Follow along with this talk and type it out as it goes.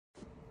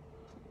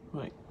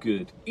Right,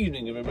 good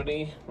evening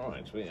everybody.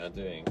 Right, we are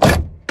doing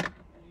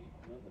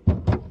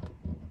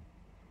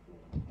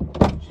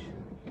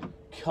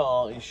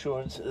car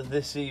insurance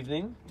this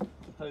evening.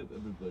 Hope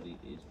everybody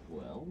is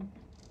well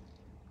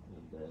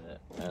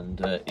and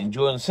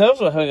enjoying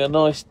themselves, or having a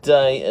nice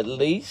day at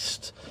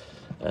least.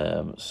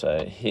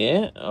 So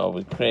here I'll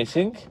be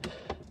creating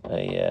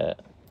a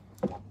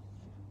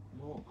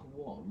Mark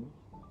 1,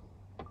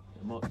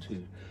 a Mark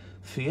 2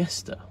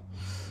 Fiesta.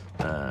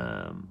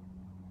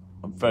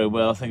 I'm very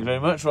well, thank you very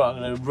much. Right, I'm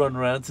going to run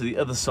around to the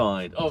other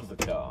side of the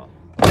car.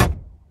 And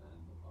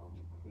I'll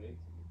create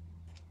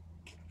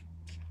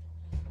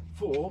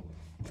for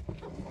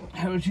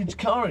Heritage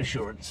Car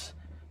Insurance.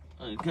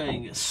 I'm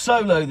going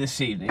solo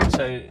this evening,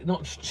 so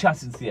not just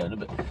chatting to the owner,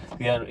 but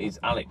the owner is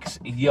Alex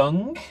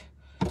Young,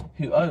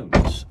 who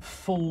owns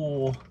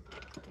 4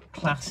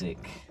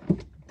 classic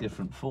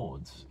different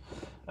Fords.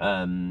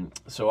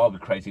 So I'll be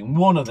creating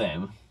one of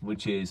them,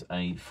 which is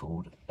a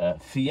Ford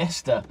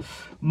Fiesta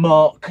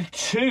Mark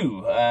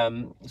II.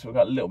 So we've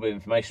got a little bit of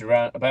information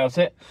about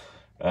it.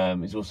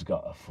 He's also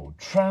got a Ford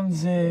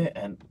Transit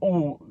and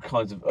all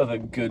kinds of other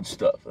good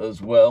stuff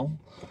as well.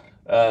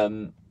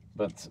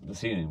 But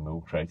this evening we're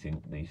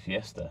creating the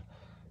Fiesta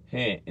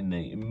here in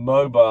the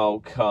mobile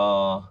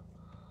car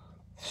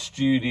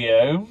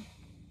studio,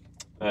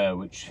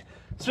 which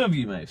some of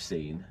you may have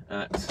seen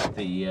at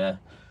the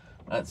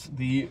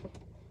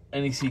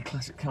NEC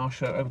Classic Car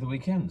Show over the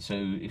weekend. So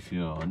if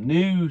you are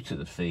new to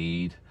the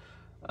feed,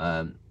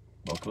 welcome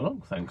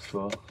along. Thanks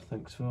for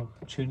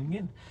tuning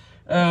in.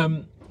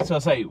 So I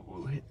say,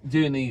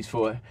 doing these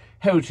for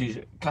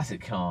Heritage Classic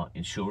Car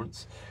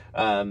Insurance.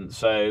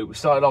 So we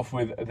started off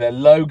with their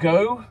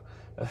logo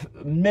a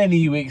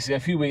few weeks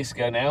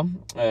ago now.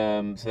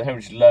 So the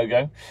Heritage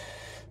logo,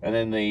 and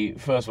then the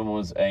first one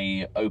was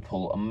a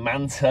Opel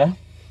Manta,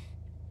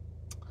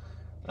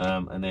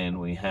 and then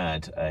we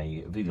had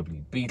a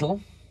VW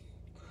Beetle.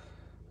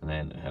 And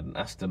then it had an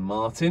Aston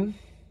Martin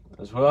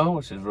as well,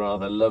 which is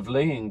rather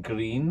lovely in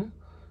green,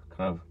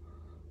 kind of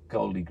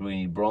goldy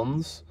greeny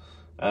bronze.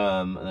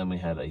 And then we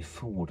had a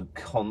Ford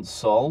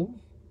Console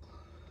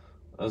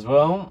as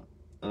well.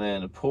 And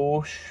then a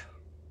Porsche,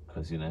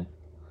 because, you know,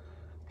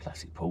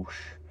 classic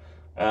Porsche.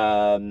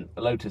 A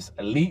Lotus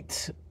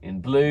Elite in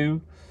blue.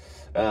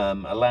 A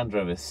Land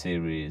Rover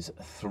Series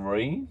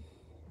 3.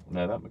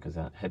 Know that because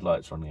that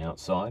headlights are on the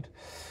outside.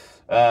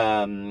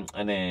 And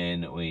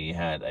then we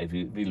had a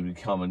VW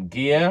Carbon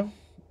Gear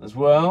as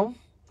well,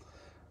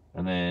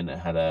 and then it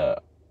had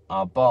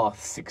our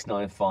Bath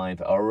 695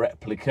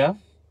 replica,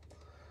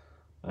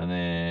 and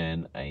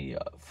then a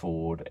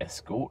Ford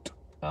Escort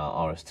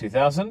RS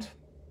 2000,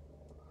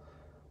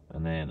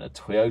 and then a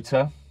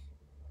Toyota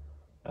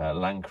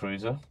Land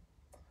Cruiser,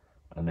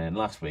 and then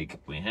last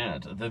week we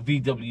had the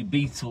VW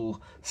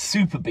Beetle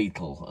Super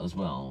Beetle as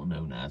well,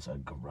 known as a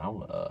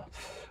Growler.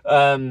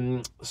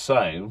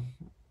 So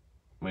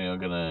we are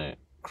going to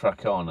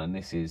crack on, and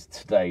this is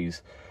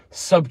today's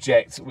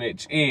subject,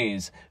 which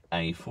is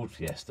a Ford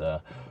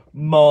Fiesta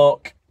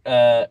Mark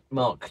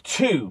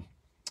II,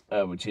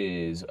 which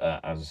is,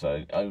 as I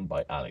say, owned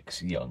by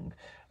Alex Young.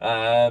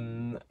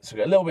 So we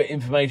got a little bit of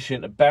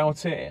information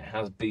about it. It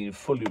has been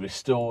fully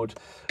restored.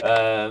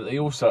 They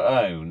also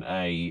own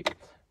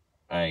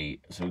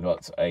so we've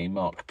got a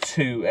Mark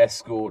II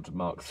Escort,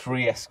 Mark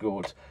III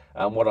Escort,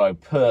 and what I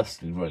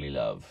personally really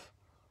love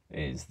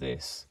is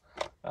this.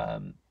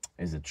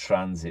 Is the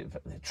transit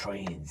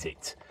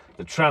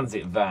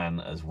van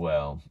as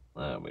well,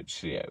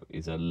 which, you know,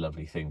 is a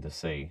lovely thing to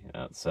see.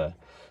 So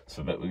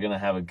we're going to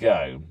have a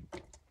go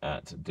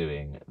at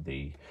doing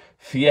the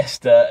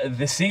Fiesta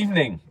this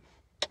evening.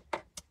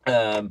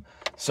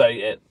 So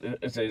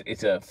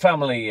it's a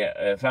family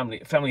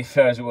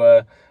affair, as it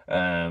were.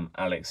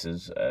 Alex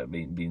has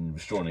been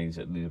restoring these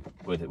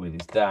with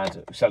his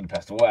dad, who sadly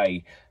passed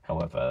away.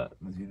 However,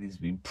 there's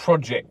been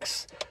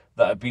projects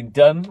that have been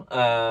done.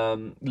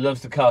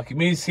 Loves the car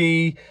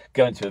community,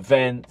 going to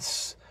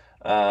events,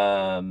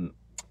 and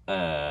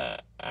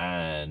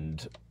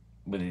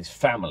with his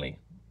family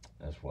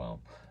as well.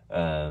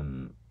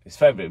 His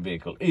favourite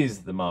vehicle is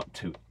the Mark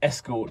II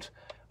Escort,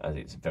 as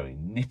it's very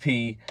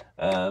nippy.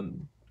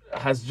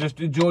 Has just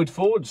enjoyed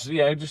Fords, you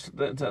know, just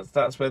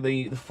that's where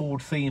the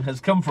Ford theme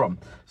has come from.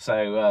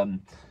 So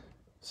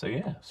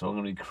yeah, so I'm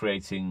going to be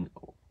creating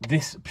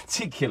this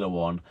particular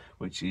one,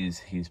 which is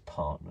his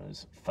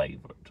partner's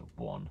favourite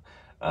one.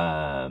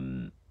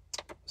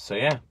 So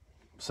yeah,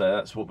 so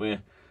that's what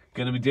we're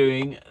going to be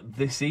doing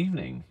this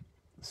evening.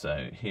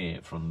 So here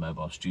from the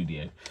mobile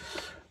studio,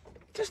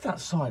 just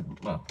outside,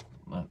 well,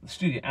 the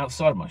studio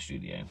outside my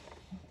studio.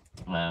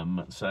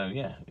 So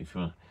yeah, if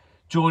you want to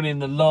join in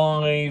the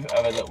live,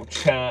 have a little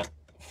chat,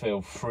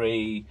 feel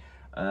free.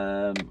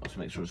 Let's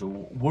make sure it's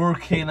all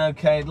working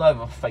okay.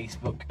 Live on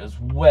Facebook as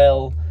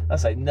well. I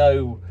say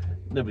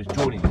nobody's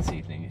joining this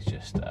evening. It's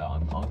just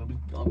I'm going to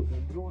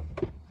join.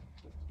 Let's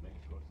make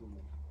sure it's all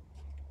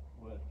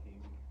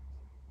working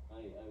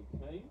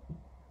okay.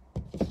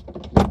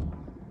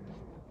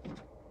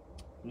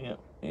 Yeah,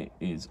 it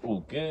is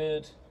all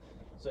good.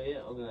 So yeah,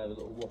 I'm going to have a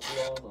little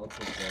waffle on. I'll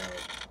talk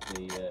about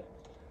the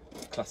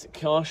classic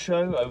car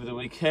show over the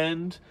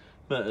weekend.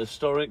 But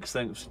Historics,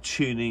 thanks for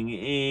tuning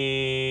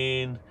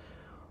in.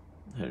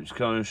 Heritage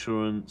Car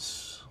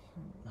Insurance,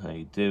 how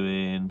you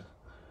doing?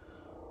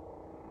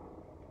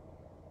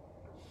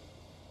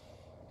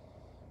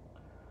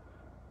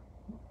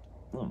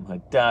 Oh,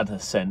 my dad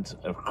has sent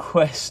a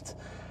request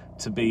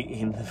to be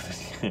in the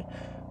video.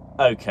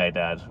 Okay,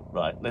 Dad.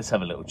 Right, let's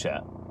have a little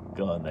chat.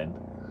 Go on then.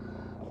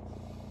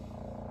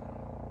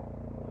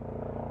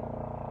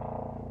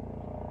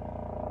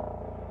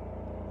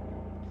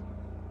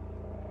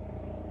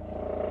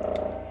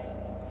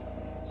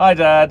 Hi,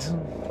 Dad.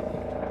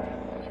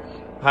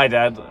 Hi,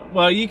 Dad.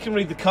 Well, you can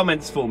read the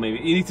comments for me,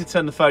 but you need to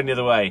turn the phone the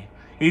other way.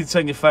 You need to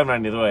turn your phone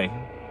around the other way.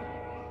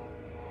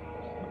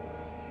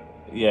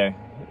 Yeah.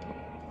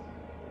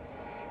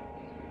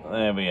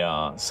 There we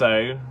are.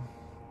 So,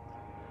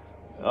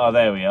 oh,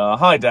 there we are.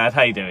 Hi, Dad.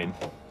 How you doing?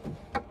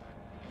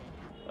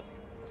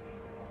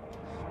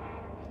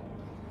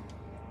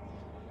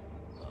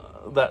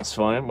 That's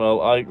fine. Well,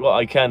 what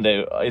I can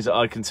do is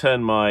I can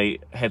turn my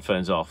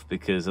headphones off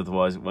because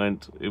otherwise it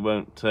won't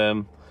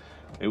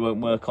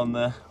work on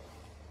there.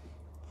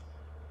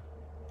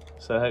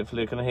 So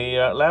hopefully I can hear you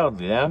out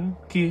loudly now.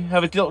 Can you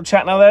have a little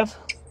chat now, Dad?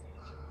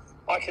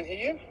 I can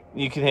hear you.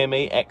 You can hear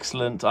me.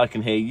 Excellent. I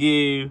can hear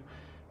you.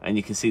 And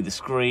you can see the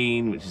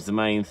screen, which is the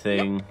main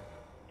thing. Yep.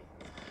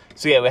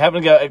 So yeah, we're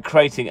having a go at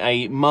creating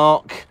a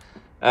Mark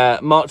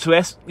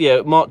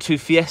II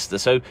Fiesta.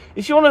 So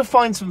if you want to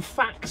find some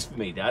facts for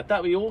me, Dad,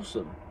 that'd be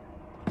awesome.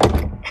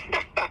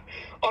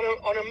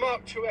 on a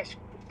Mark II,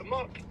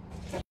 Mark.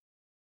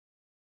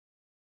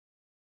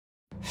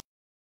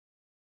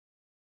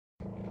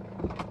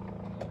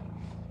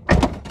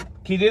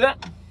 Can you do that?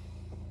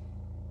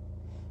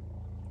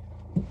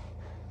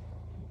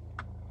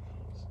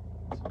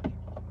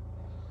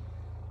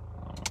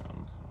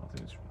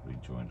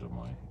 Rejoined on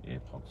my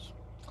earpods.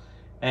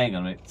 Hang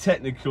on a minute.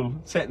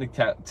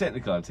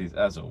 Technicalities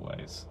as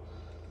always.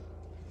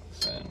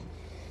 So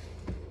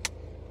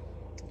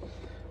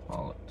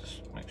I'll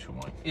just make sure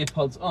my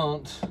earpods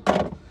aren't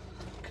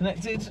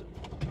connected.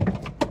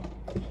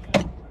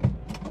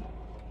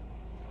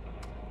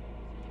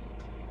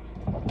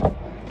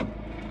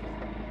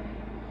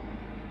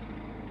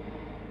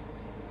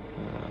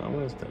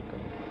 Where's that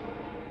gone?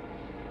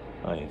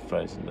 Oh, you're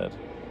frozen, Dad.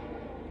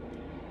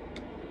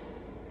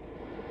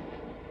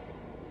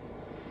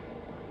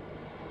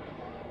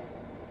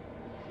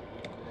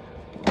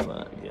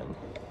 That again.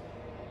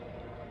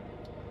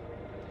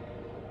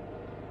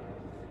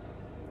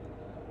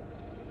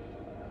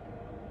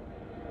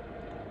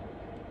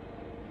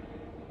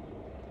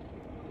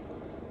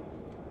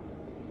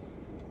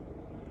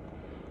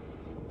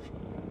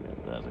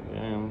 Get that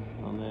again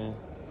on there.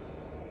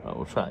 Right,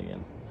 we'll try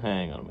again.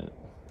 Hang on a minute.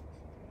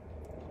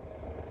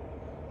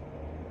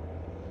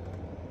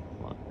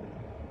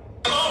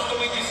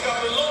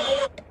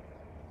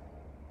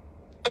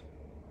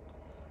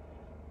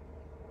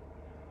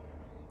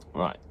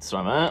 Right, so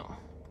I'm out.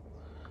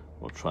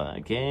 We'll try that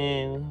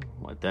again.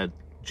 My dad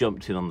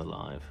jumped in on the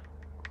live.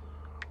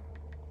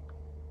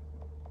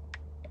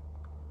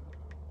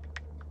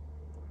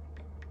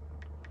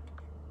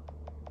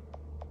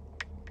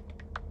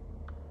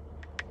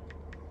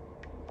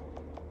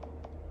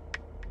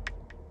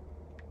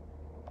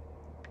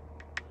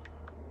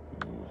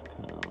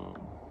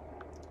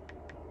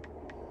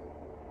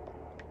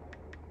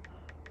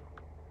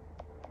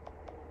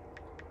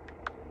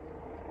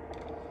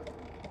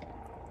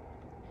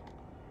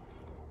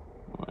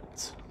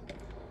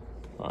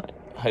 Right,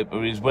 hope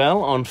everybody's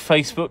well on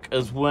Facebook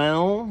as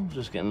well.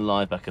 Just getting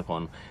live back up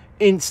on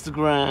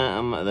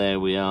Instagram. There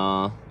we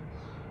are.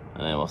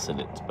 And then I'll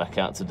send it back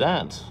out to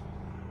Dad.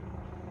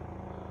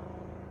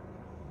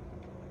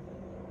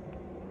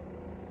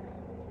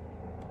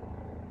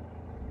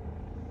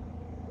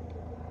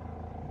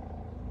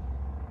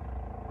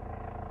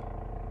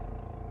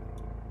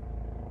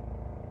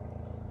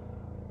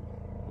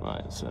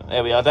 Right, so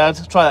there we are, Dad.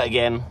 Try that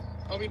again.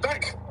 Are we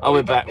back? Oh,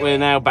 we're back. We're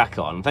now back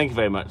on. Thank you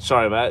very much.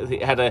 Sorry about it.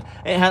 It had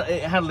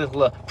a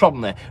little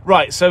problem there.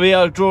 Right. So we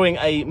are drawing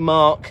a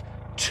Mark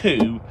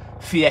II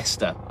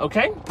Fiesta.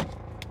 Okay.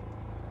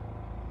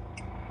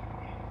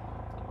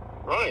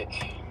 Right.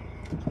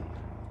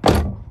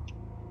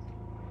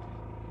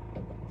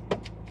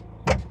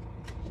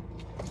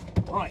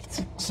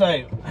 Right.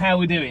 So how are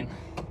we doing?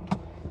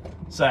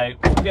 So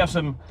we have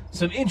some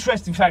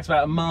interesting facts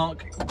about a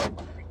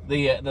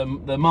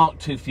the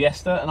Mark II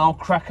Fiesta, and I'll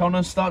crack on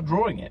and start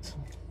drawing it.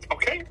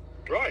 Okay,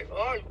 right.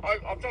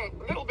 I've done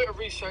a little bit of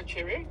research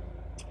here,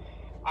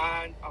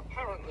 and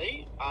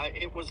apparently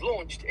it was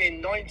launched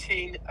in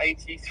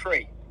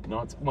 1983.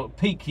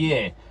 Peak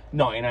year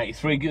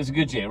 1983. It was a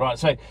good year, right?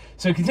 So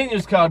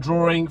continuous car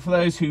drawing for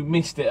those who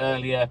missed it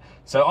earlier.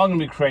 So I'm going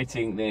to be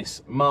creating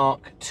this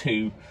Mark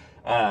II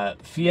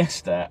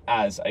Fiesta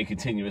as a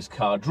continuous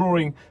car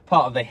drawing,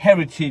 part of the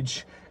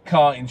Heritage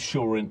Car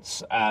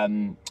Insurance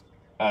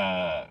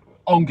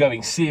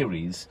ongoing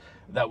series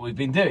that we've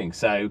been doing.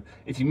 So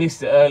if you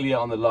missed it earlier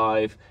on the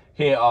live,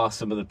 here are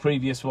some of the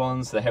previous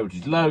ones: the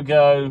Heritage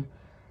logo,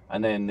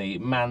 and then the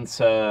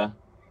Manta,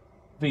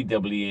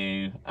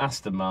 VW,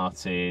 Aston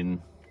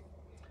Martin,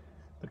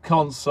 the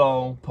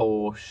console,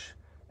 Porsche,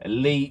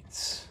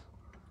 Elite,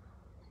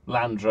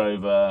 Land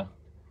Rover,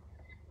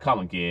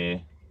 Common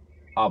Gear,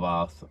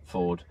 Abarth,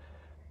 Ford,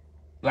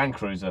 Land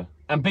Cruiser,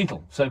 and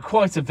Beetle. So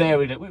quite a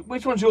varied.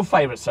 Which one's your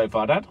favourite so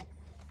far, Dad?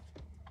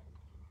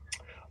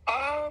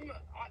 I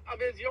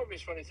mean, the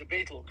obvious one is the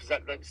Beetle,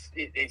 because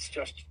it's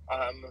just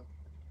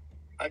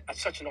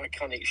such an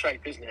iconic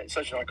shape, isn't it? It's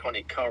such an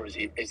iconic car is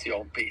the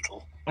old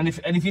Beetle. And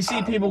if you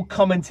see people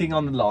commenting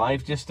on the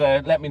live, just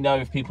let me know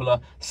if people are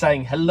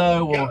saying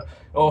hello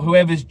or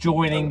whoever's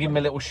joining. Give them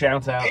a little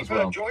shout out as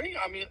well. People are joining.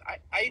 I mean,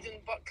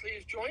 Aidan Buckley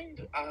has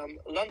joined.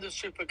 London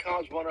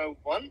Supercars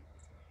 101,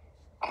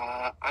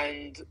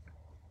 and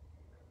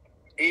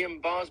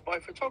Ian Bars by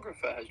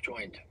Photographer has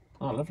joined.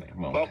 Oh, lovely.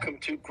 Well, welcome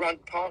to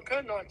Grant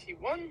Parker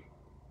 91,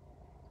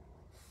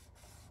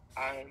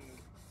 and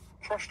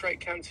Prostrate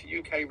Cancer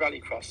UK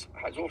Rallycross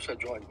has also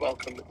joined.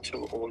 Welcome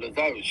to all of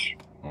those.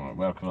 All right,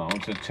 welcome. I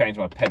want to change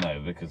my pen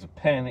over because the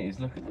pen is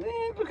looking a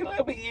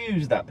little bit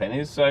used. That pen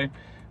is so.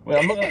 Well,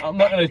 I'm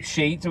not going to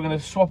cheat. I'm going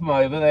to swap them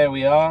over. There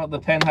we are. The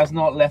pen has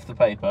not left the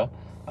paper.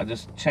 I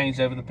just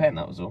changed over the pen.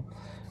 That was all.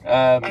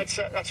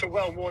 That's a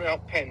well worn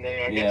out pen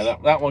there. I guess. Yeah,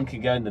 that one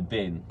can go in the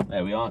bin.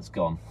 There we are. It's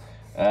gone.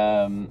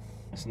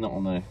 It's not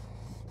on the.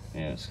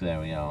 Yeah,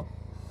 there we are.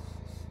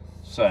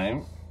 So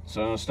I'm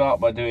going to start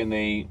by doing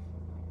the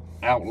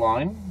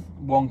outline,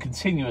 one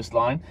continuous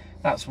line.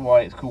 That's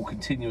why it's called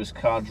continuous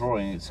car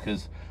drawing. It's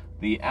because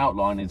the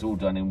outline is all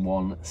done in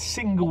one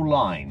single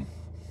line,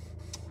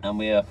 and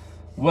we are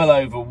well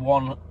over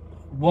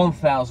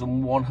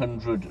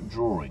 1,100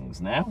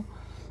 drawings now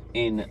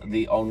in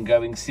the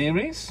ongoing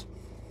series.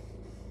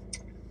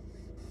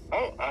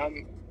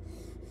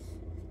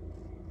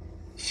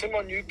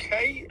 Simon UK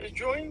has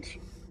joined,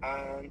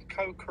 and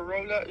Co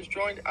Corolla has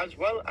joined, as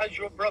well as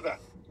your brother.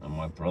 And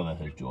my brother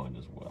has joined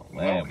as well.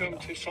 Welcome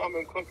to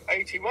Simon Cook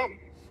 81.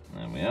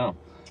 There we are.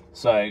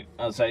 So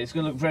I'd say it's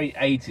going to look very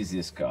 80s.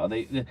 This car.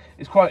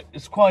 It's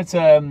quite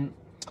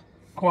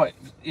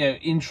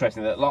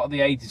interesting that a lot of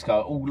the 80s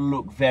cars all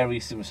look very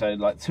similar. So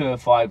like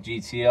 205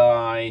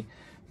 GTI,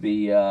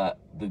 the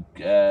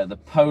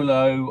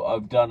Polo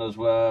I've done as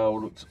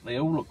well. They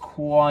all look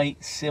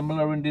quite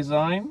similar in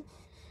design.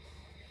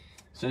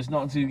 So it's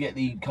not until you get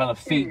the kind of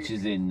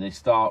features in they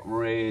start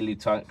really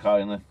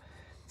kind of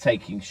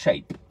taking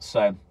shape.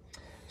 So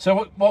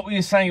what were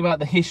you saying about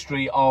the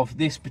history of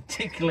this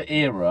particular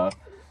era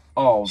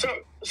of?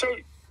 So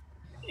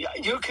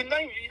you can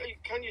name.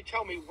 Can you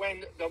tell me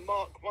when the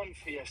Mark I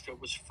Fiesta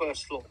was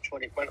first launched?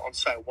 When it went on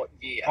sale? What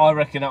year? I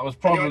reckon that was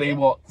probably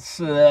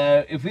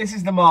if this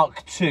is the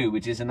Mark II,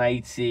 which is an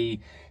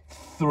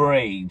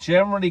 83.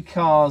 Generally,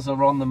 cars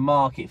are on the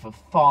market for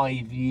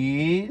 5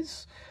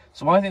 years.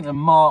 So I think the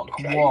Mark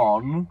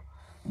I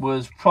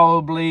was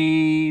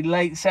probably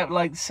late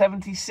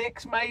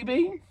 76,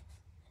 maybe.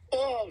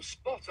 Oh,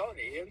 spot on,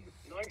 Ian.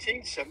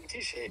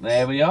 1976.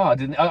 There we are.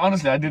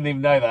 Honestly, I didn't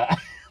even know that.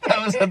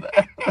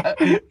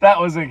 That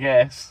was a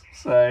guess.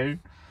 So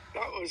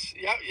that was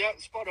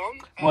spot on.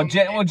 Well,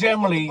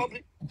 generally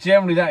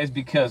that is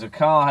because a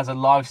car has a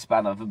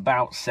lifespan of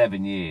about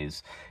 7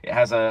 years. It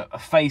has a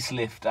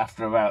facelift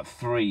after about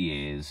 3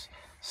 years.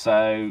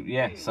 So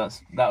yes,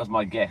 that was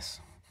my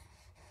guess.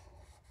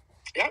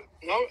 Yeah,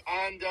 no,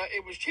 and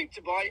it was cheap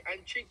to buy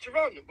and cheap to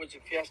run. It was a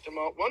Fiesta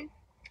Mark I.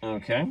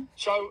 Okay.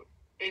 So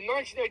in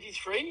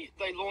 1983,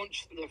 they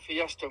launched the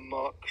Fiesta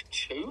Mark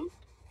II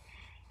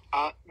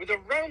with a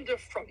rounder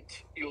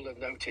front. You'll have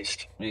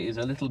noticed it is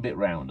a little bit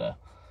rounder,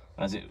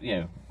 as it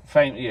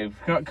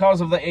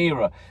cars of the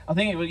era. I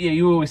think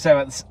you always say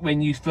about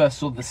when you first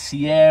saw the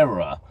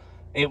Sierra,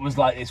 it was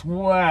like this.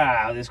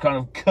 Wow, this kind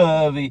of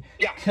curvy,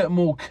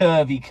 more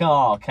curvy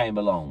car came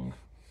along.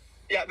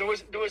 Yeah, there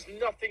was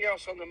nothing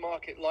else on the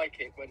market like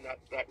it when that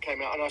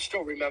came out, and I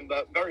still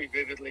remember very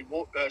vividly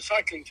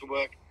cycling to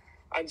work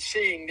and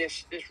seeing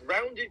this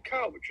rounded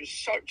car, which was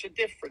such a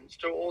difference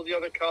to all the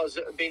other cars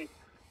that had been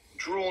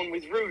drawn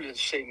with rulers,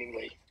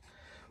 seemingly.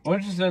 Well,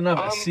 interesting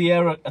enough,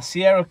 a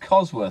Sierra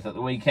Cosworth at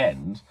the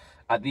weekend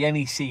at the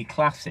NEC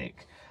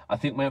Classic, I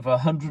think went for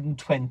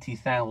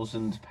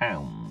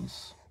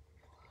 £120,000.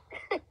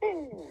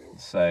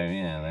 So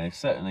yeah, they're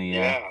certainly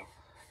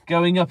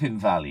going up in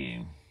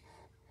value.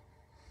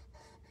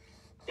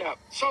 Yeah,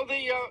 so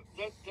the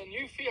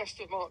new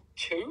Fiesta Mark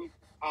II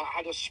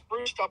had a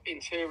spruced up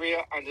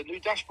interior and a new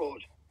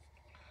dashboard,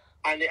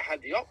 and it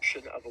had the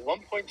option of a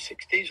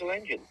 1.6 diesel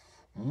engine.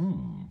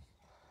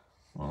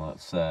 Well,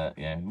 that's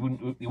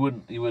you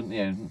wouldn't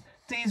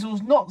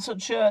diesel's not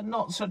such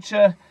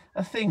a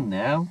thing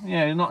now.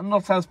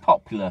 Not as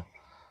popular,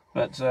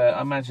 but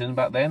I imagine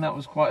back then that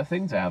was quite a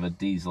thing to have a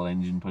diesel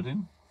engine put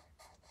in.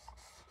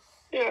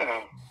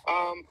 Yeah,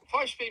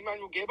 5-speed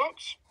manual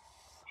gearbox,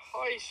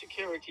 high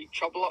security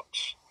chub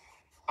locks,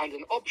 and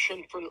an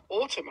option for an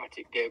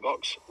automatic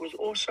gearbox was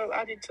also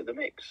added to the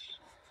mix.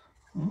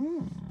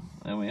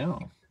 There we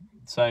are.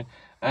 So,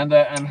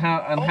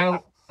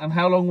 how And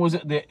how long was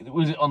it?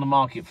 Was it on the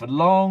market for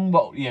long?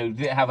 What, you know,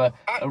 did it have a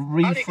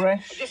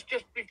refresh? Alex,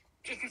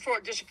 just before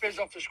it disappears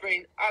off the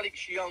screen,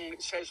 Alex Young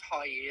says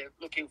hi here.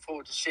 Looking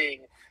forward to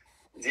seeing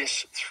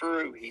this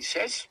through. He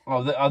says.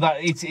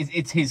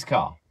 It's his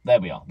car.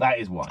 There we are. That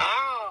is why.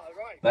 Ah,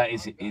 right. That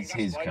is Okay, it's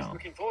that's his why car. he's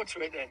looking forward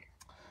to it then.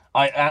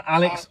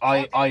 Alex,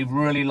 I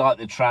really like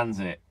the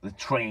transit,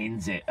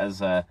 as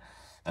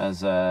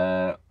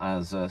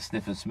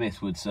Sniffer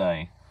Smith would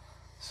say.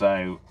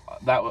 So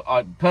that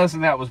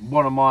was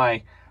one of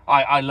my.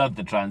 I love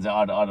the transit.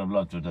 I'd have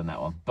loved to have done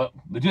that one, but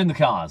we're doing the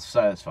cars,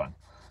 so that's fine.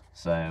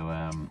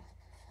 So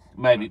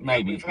maybe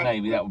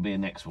that would be a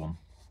next one.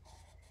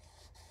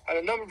 And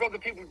a number of other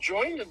people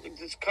joined.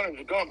 It's kind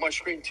of gone up my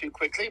screen too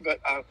quickly, but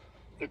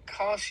the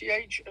Car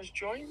CH has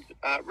joined.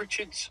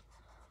 Richard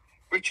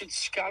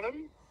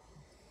Scallum.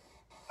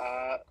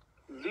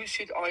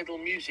 Lucid Idol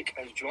Music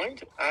has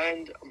joined,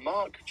 and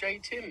Mark J.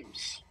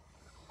 Timms.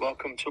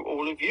 Welcome to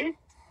all of you.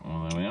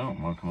 Well, there we are.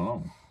 Welcome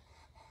along.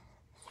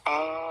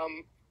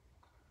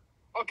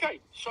 Okay,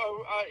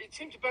 so it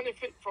seemed to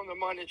benefit from the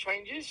minor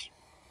changes.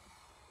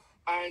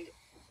 And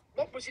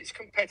what was its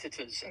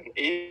competitors,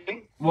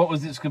 Ian? What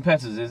was its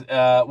competitors?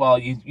 Well,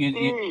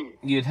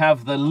 you'd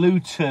have the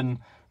Luton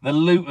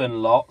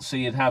lot. So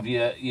you'd have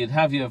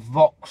your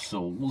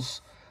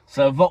Vauxhalls.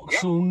 So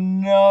Vauxhall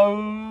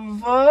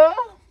Nova.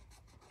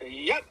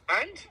 Yep,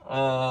 and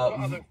what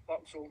other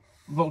Vauxhall?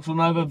 Vauxhall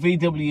Nova,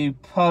 VW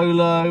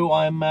Polo,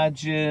 I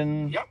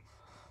imagine. Yep.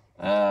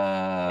 It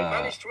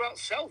managed to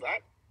outsell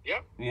that.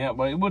 Yep. Yeah,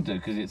 well, it would do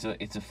because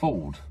it's a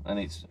Ford, and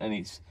it's.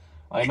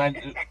 I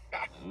imagine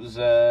it was.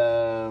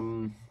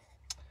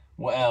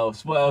 What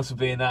else? What else would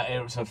be in that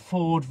era? It's a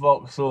Ford,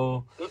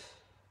 Vauxhall.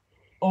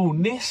 Oh,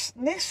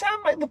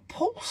 Nissan, like the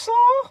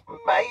Pulsar,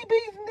 maybe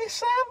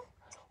Nissan.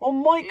 Or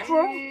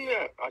Micro?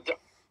 Yeah,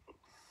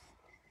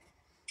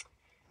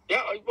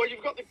 yeah. Well,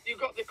 you've got the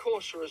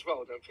Corsa as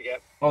well. Don't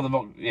forget.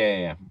 Oh,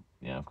 yeah,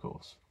 of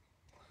course.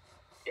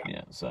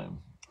 Yeah. So.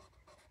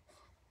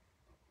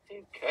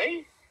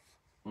 Okay.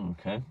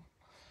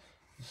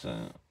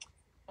 So,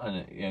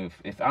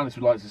 if Alex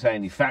would like to say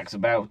any facts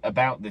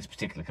about this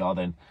particular car,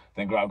 then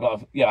great.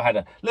 I had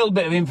a little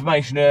bit of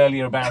information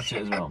earlier about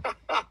it as well.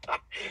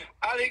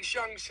 Alex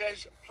Young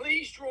says,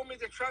 "Please draw me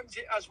the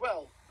Transit as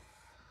well."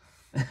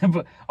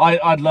 But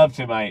I'd love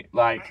to, mate.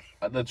 Like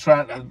the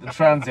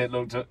Transit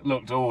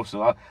looked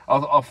awesome.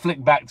 I'll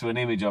flick back to an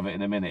image of it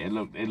in a minute. It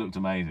looked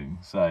amazing.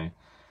 So I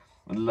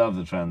love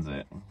the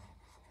Transit.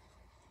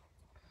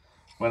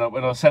 When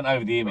I sent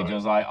over the image, I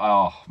was like,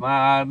 oh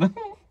man.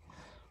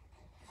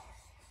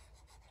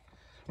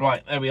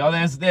 Right, there we are.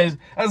 There's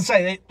as I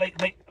say,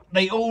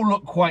 they all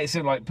look quite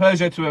similar. Like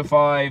Peugeot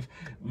 205,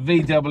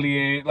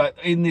 VW. Like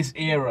in this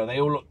era,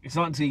 they all look. It's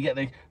not until you get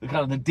the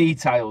kind of the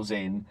details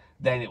in,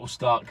 then it will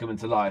start coming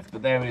to life.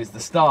 But there is the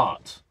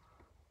start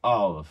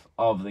of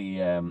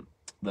the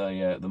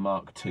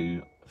Mark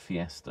II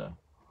Fiesta.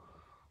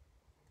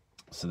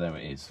 So there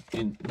it is,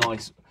 in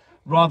nice,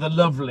 rather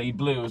lovely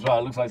blue as well.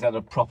 It looks like it's had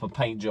a proper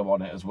paint job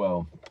on it as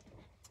well,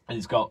 and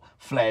it's got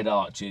flared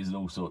arches and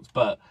all sorts.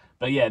 But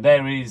yeah,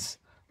 there is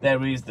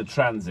the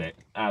Transit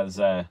as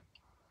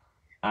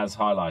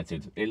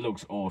highlighted. It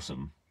looks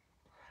awesome.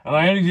 And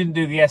I only didn't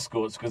do the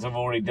Escorts because I've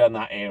already done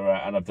that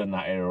era, and I've done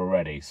that era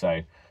already.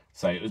 So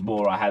it was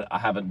more I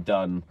haven't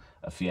done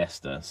a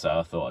Fiesta, so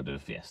I thought I'd do a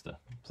Fiesta.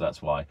 So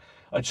that's why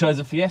I chose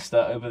a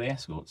Fiesta over the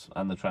Escorts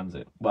and the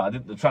Transit. Well,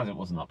 the Transit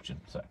was an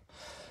option. So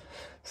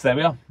there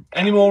we are.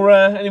 Any more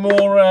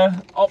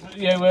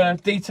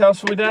details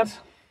for me, Dad?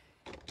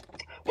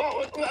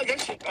 Well, I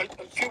guess a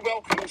few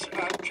welcomes.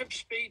 Trip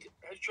Speed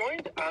has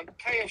joined,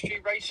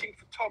 KSG Racing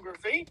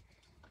Photography,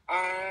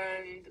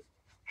 and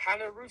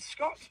Hannah Ruth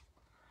Scott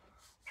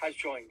has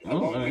joined,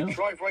 along with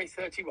Driveway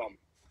 31.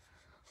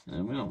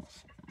 There we are.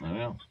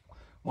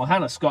 Well,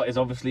 Hannah Scott is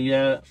obviously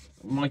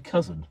my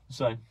cousin,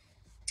 so.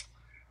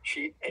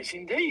 She is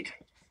indeed.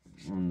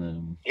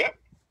 And, yep.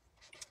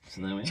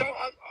 So there we are. So,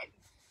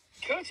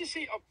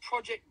 courtesy of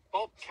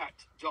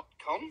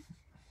ProjectBobcat.com,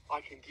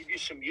 I can give you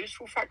some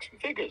useful facts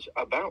and figures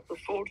about the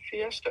Ford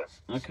Fiesta.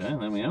 Okay,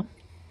 there we are.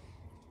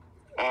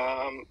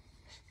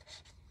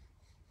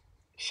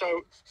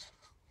 So,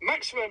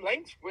 maximum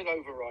length with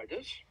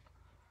overriders.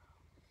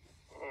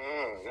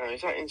 Now,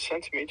 is that in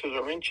centimetres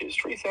or inches?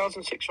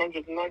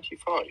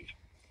 3,695.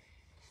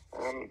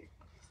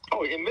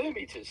 In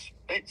millimetres.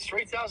 It's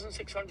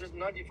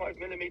 3,695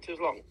 millimetres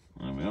long.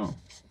 There we are.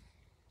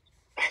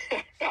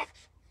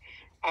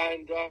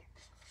 And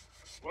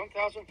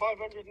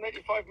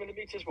 1,585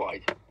 millimetres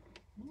wide.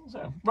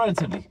 So,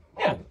 relatively,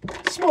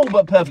 small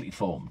but perfectly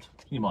formed,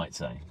 you might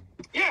say.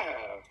 Yeah.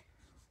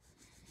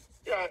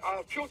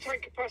 Fuel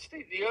tank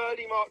capacity. The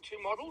early Mark II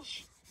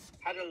models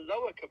had a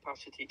lower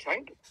capacity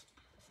tank.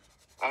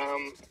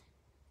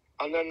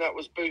 And then that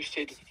was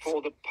boosted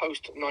for the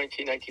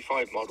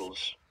post-1985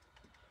 models.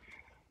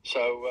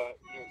 So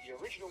your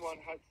original one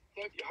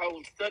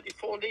holds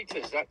 34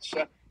 litres. That's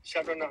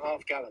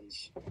 7.5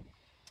 gallons.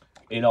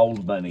 In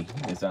old money,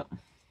 is that?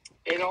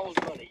 In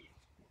old money.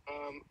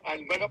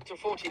 And went up to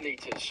 40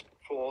 litres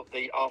for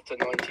the after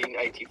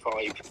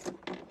 1985.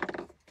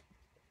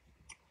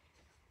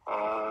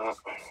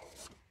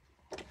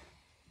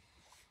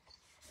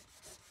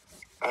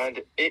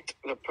 And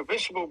the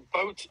permissible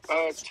boat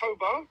tow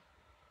bar,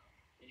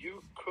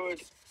 you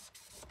could.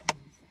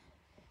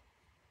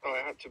 Oh,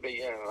 it had to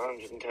be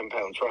 110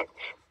 pounds, right?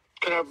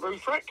 Could have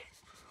roof rack.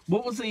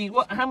 What was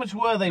how much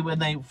were they when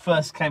they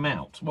first came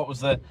out? What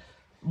was the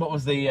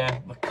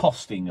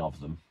costing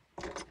of them?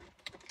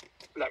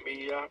 Let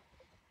me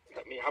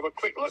have a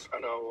quick look,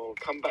 and I will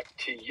come back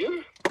to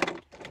you.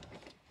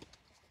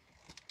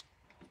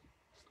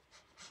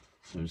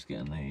 So just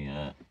getting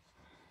the.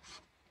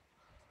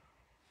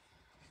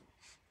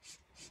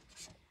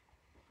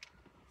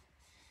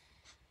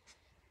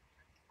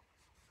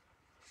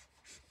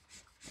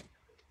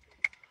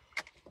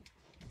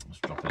 Let's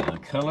drop it in the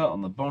colour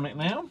on the bonnet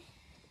now.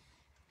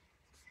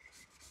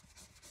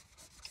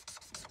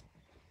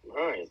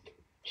 Right.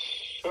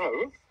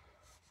 So.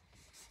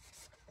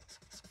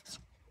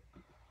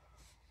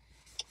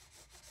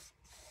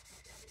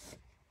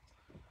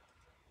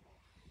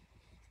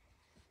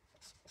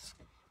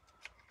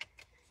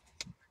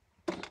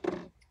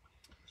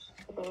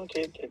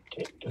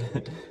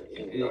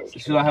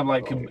 Should I have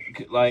like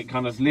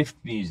kind of lift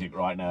music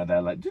right now?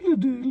 They're like.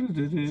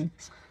 I'm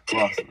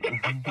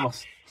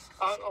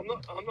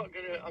not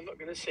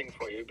gonna sing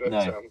for you, but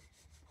no.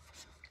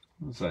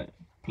 So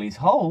please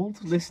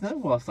hold, listener,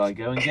 whilst I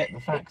go and get the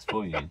facts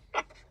for you.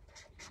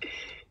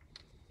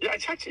 Yeah,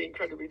 it's actually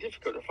incredibly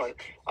difficult to find.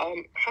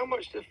 How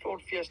much does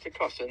Ford Fiesta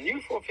cost? A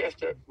new Ford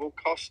Fiesta will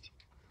cost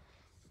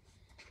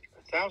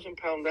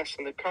 £1,000 less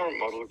than the current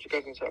model, which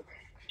goes into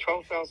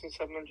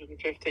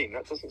 12,715.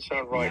 That doesn't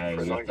sound right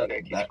for a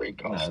 1983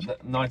 cost.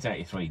 No,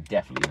 1983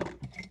 definitely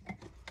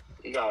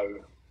not.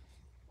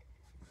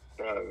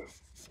 No.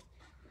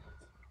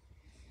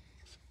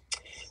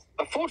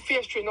 A Ford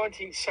Fiesta in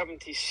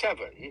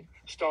 1977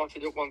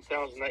 started at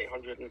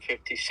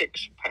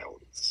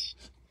 £1,856.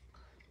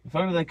 If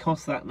only they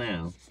cost that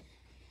now.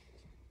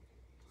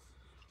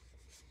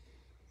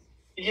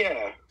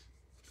 Yeah.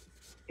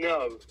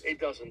 No, it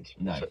doesn't.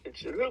 No.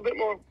 It's a little bit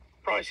more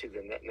pricey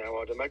than that now,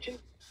 I'd imagine.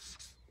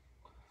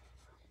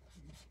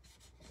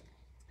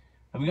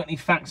 Have we got any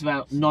facts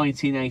about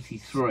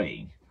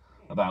 1983?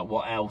 About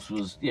what else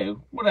was,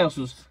 what else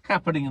was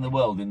happening in the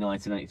world in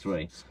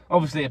 1983?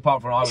 Obviously,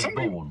 apart from I was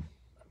born.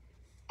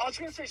 I was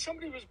going to say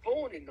somebody was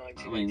born in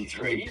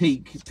 1983. I mean,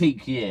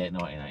 peak year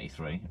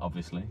 1983,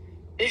 obviously.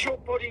 Is your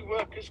body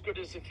work as good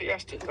as the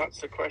Fiesta? That's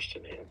the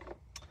question here.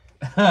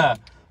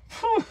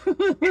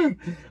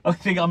 I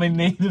think I'm in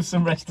need of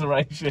some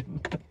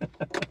restoration.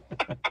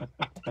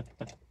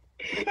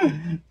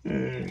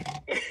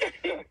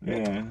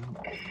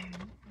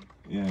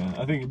 Yeah.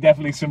 I think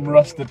definitely some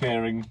rust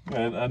appearing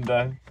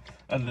under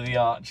the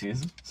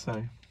arches.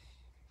 So.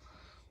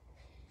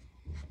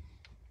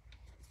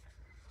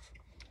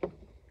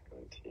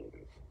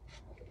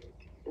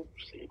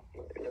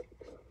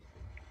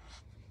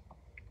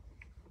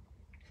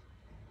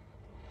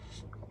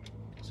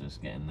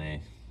 Just getting the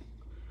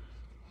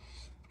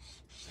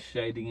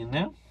shading in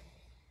now.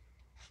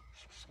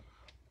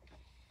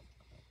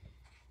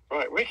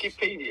 Right,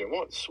 Wikipedia.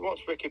 What's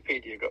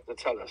Wikipedia got to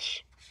tell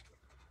us?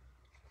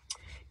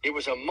 It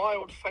was a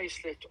mild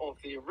facelift of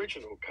the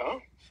original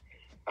car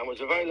and was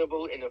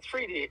available in a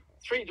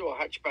three-door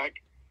hatchback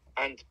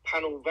and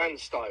panel van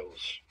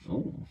styles.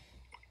 Ooh.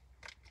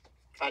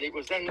 And it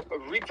was then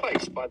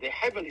replaced by the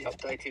heavily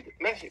updated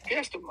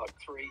Fiesta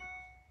MkIII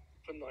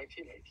from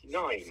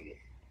 1989.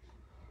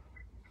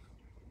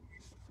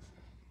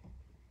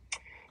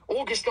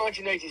 August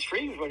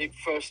 1983 was when it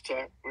first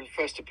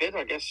appeared,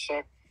 I guess,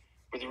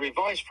 with a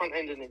revised front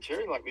end and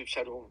interior, like we've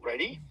said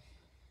already.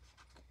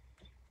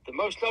 The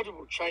most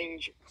notable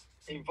change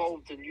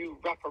involved the new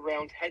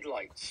wraparound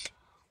headlights.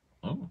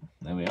 Oh,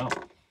 there we are.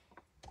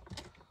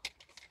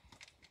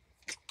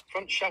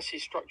 Front chassis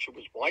structure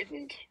was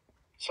widened,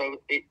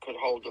 so it could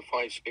hold a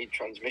 5-speed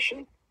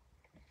transmission.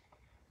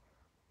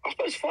 I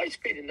suppose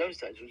 5-speed in those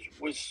days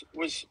was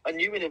a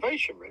new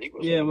innovation, really,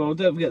 wasn't it? Well,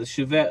 don't forget the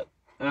Chevette.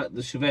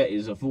 The Chevette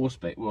is a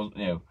 4-speed. Well,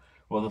 the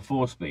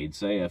 4-speed.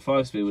 So yeah,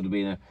 5-speed would have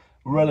been a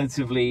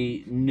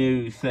relatively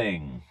new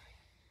thing.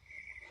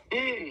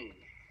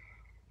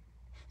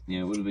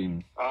 Yeah, it would have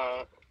been.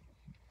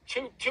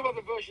 Two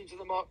other versions of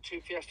the Mark II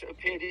Fiesta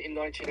appeared in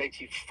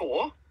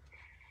 1984,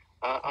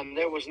 and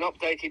there was an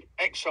updated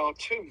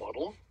XR2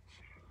 model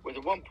with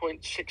a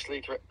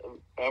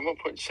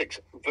 1.6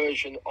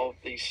 version of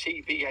the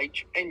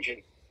CVH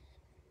engine,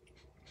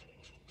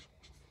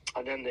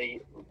 and then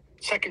the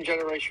second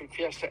generation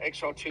Fiesta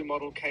XR2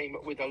 model came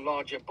with a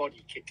larger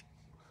body kit.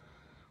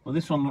 Well,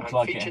 this one looks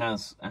like it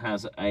has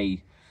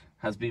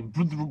been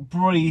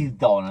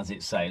breathed on, as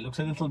it say. It looks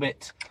a little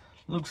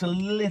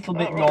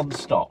bit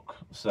non-stock.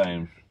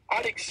 So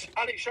Alex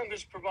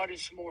Younger's provided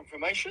some more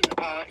information.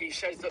 He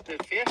says that the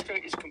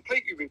Fiesta is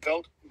completely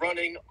rebuilt,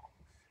 running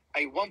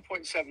a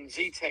 1.7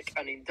 Z-Tech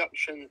and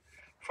induction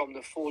from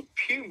the Ford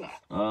Puma.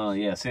 Oh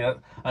yeah, see,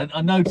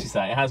 I noticed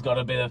that it has got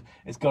a bit of.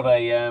 It's got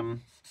a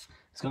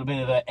It's got a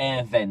bit of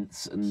air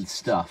vents and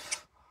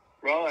stuff.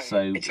 Right.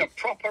 So it's a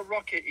proper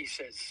rocket, he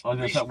says.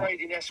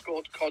 Resprayed in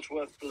Escort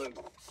Cosworth blue.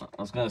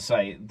 I was going to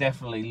say, it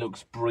definitely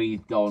looks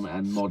breathed on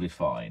and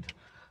modified.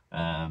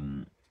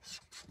 But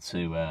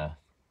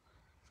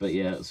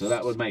yeah, so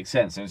that would make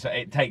sense. So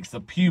it takes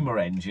the Puma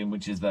engine,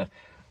 which is the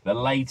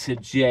later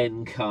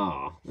gen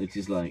car, which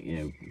is like, you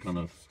know, kind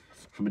of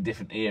from a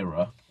different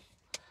era.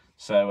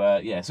 So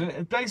yeah, so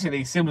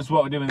basically similar to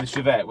what we're doing with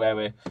the Chevette, where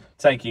we're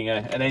taking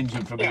an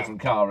engine from a different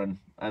car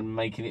and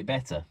making it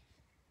better.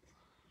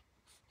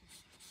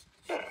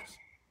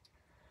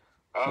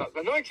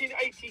 The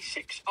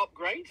 1986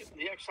 upgrade,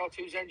 the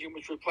XR2's engine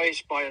was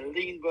replaced by a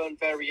lean burn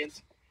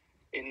variant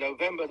in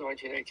November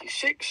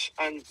 1986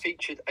 and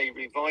featured a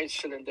revised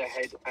cylinder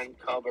head and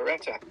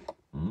carburettor.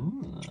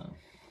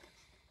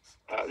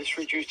 This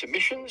reduced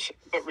emissions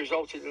but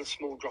resulted in a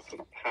small drop in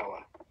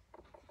power.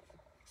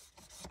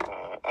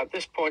 At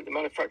this point, the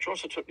manufacturer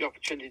also took the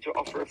opportunity to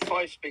offer a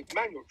 5-speed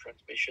manual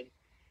transmission,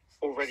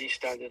 already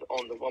standard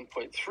on the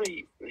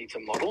 1.3 litre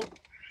model,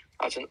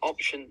 as an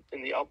option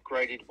in the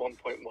upgraded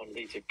 1.1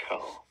 litre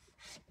car.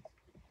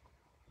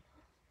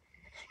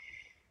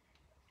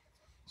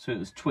 So it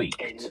was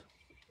tweaked. And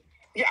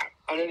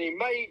then in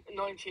May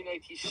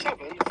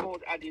 1987,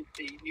 Ford added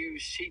the new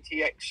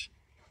CTX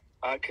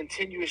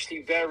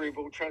continuously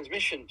variable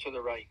transmission to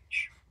the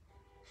range.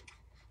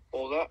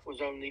 All that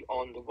was only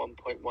on the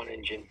 1.1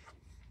 engine.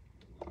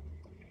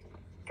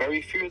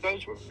 Very few of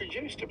those were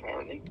produced,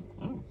 apparently.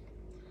 Oh.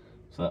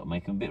 So that'll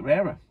make them a bit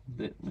rarer.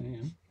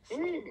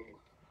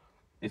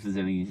 If there's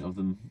any of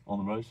them on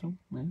the road still.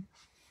 Yeah.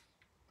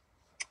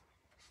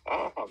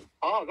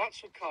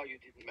 That's a car you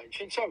didn't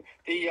mention. So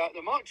the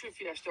Mark II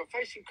Fiesta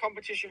facing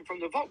competition from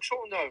the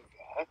Vauxhall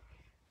Nova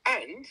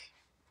and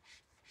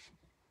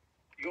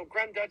your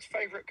granddad's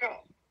favourite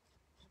car.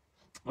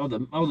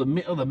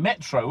 The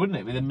Metro, wouldn't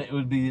it? It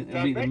would be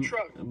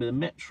Metro. It'd be the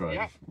Metro,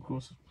 yeah. Of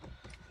course.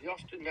 The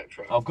Austin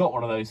Metro. I've got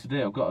one of those to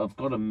do. I've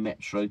got a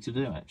Metro to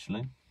do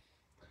actually.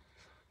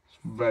 It's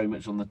very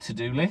much on the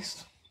to-do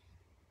list.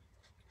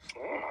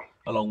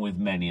 Along with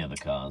many other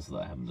cars that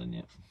I haven't done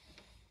yet.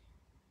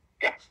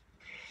 Yeah.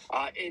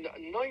 In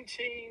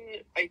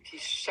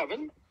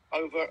 1987,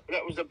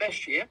 that was the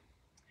best year,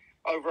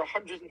 over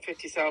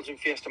 150,000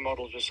 Fiesta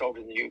models were sold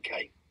in the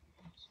UK.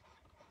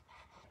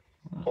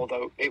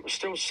 Although it was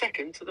still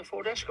second to the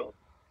Ford Escort.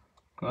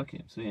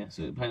 Crikey. So yeah,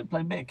 so it played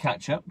a bit of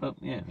catch up,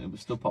 but yeah, it was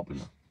still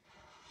popular.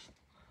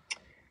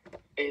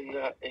 In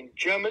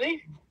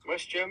Germany,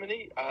 West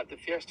Germany, the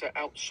Fiesta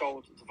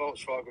outsold the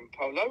Volkswagen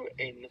Polo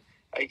in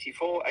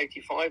 84,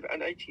 85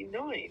 and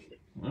 89.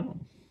 Oh.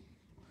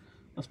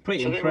 That's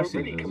pretty so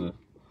impressive. They were really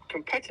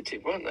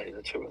competitive, weren't they,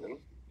 the two of them?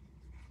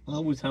 They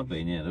always have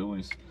been, yeah. They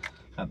always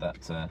had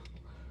that,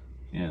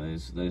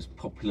 those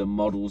popular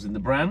models in the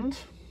brand.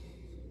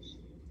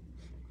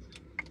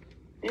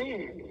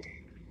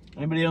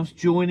 Anybody else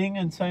joining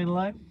and saying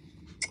hello?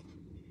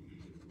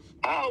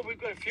 Oh, we've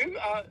got a few.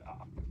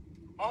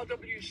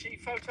 RWC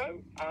photo,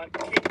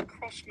 King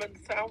Crossman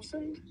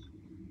 1000.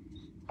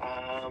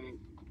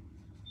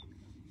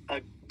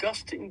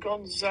 Agustin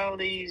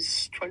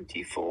Gonzalez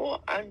 24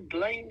 and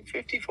Blaine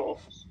 54.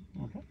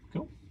 Okay,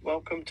 cool.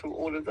 Welcome to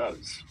all of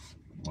those.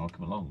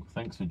 Welcome along.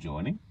 Thanks for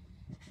joining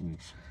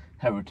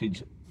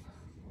Heritage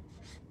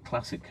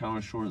Classic Car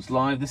Insurance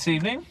Live this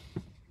evening.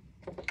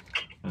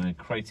 And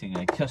creating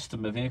a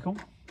customer vehicle.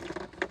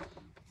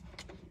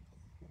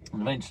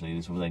 And eventually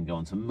this will then go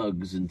on to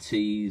mugs and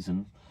teas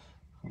and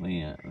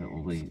it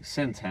will be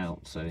sent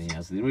out. So he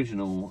has the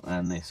original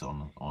and this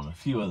on a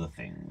few other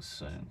things.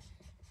 So.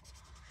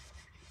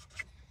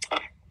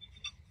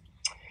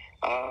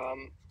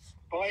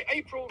 By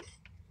April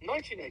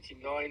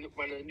 1989,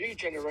 when a new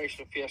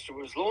generation of Fiesta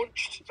was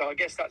launched, so I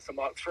guess that's the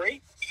Mark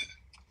III,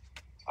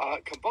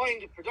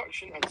 combined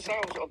production and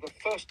sales of the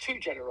first two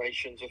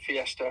generations of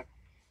Fiesta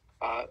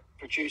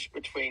produced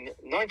between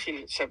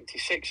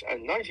 1976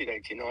 and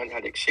 1989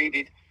 had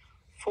exceeded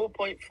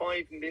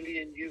 4.5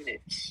 million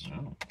units.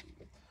 Oh,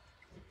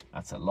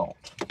 that's a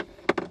lot.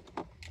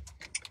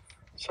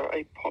 So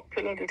a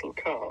popular little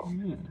car.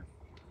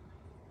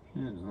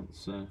 Yeah,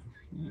 that's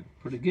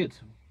pretty good.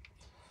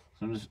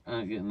 So I'm just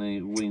getting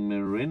the wing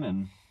mirror in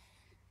and.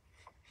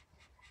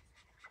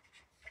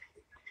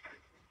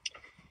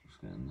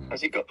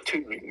 Has it got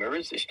two wing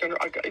mirrors? This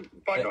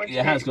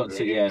it has got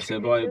two, yeah. So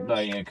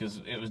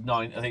because it was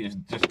nine. I think it was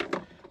just.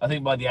 I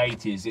think by the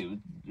 80s,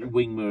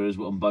 wing mirrors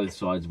on both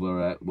sides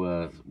were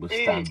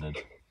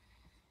standard.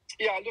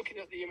 Yeah, looking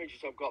at the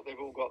images I've got, they've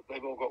all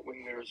got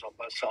wing mirrors on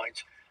both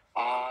sides.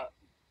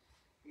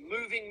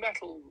 Moving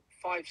Metal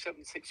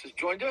 576 has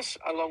joined us,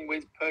 along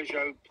with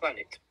Peugeot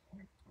Planet.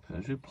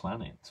 Peugeot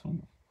Planet.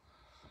 Ooh.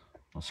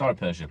 Well, sorry,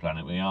 Peugeot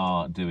Planet. We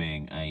are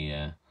doing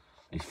a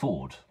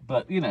Ford,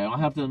 but I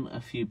have done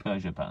a few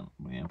Peugeot,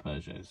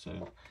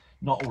 so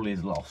not all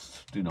is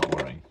lost. Do not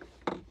worry.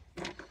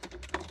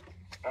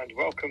 And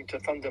welcome to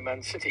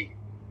Thunderman City.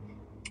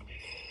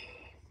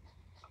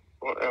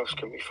 What else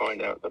can we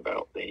find out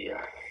about the?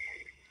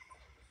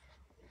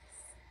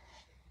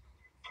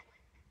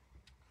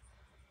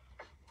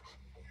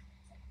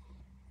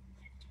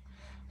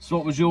 So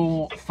what was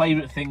your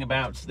favourite thing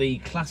about the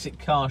classic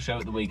car show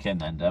at the weekend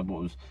then, Dad?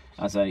 What was,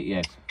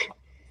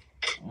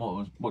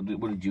 what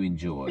did you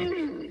enjoy?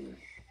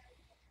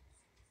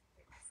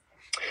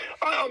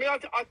 I mean, I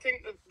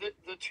think that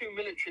the two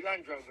military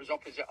Land Rovers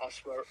opposite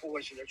us were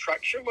always an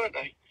attraction, weren't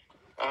they?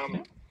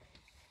 Yeah.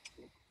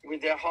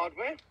 With their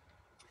hardware.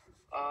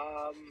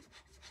 I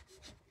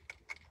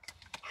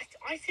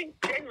think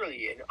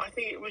generally, Ian, I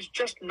think it was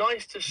just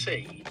nice to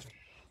see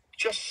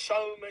just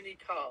so many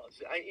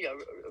cars, you know,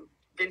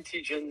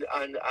 vintage and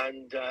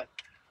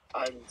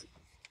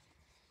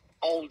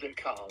older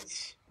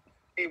cars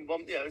in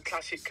one, you know,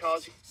 classic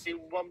cars in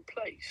one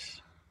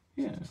place.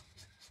 Yeah.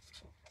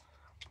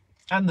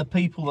 And the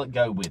people that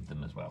go with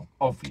them as well,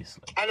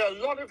 obviously. And a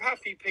lot of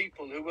happy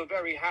people who were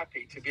very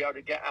happy to be able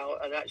to get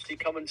out and actually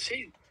come and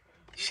see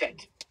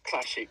said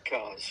classic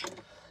cars.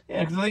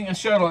 Yeah, because I think a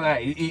show like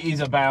that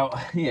is about,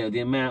 you know, the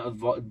amount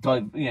of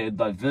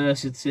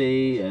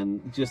diversity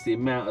and just the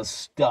amount of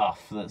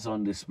stuff that's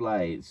on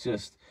display. It's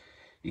just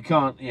you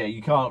can't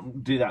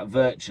do that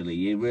virtually.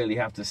 You really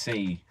have to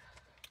see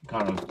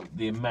kind of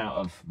the amount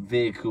of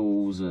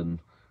vehicles and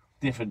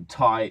different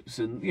types,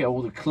 and you know,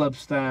 all the club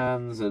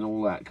stands and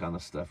all that kind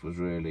of stuff was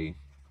really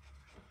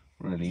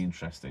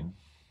interesting.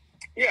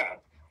 Yeah.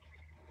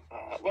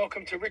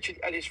 Welcome to Richard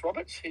Ellis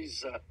Roberts.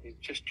 He's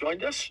just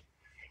joined us.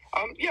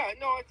 I think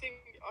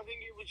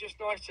it was just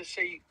nice to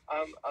see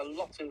a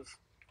lot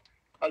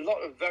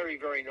of very,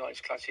 very nice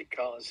classic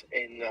cars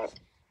in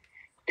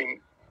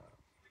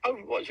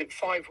what was it,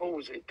 5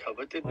 halls it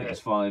covered, didn't it? It was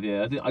 5,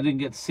 yeah. I didn't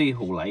get to see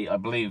Hall 8. I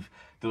believe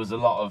there was a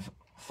lot of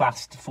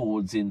fast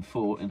Fords in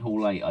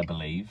Hall 8, I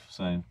believe.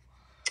 So.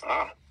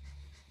 Yeah,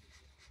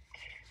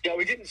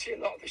 we didn't see a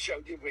lot of the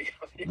show, did we?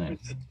 No,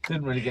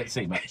 didn't really get to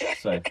see much.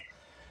 So,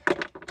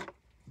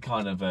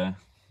 kind of,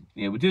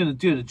 we're doing a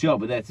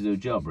job. We're there to do a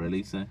job,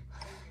 really. So.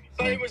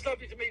 But it was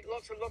lovely to meet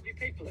lots of lovely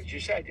people, as you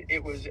said.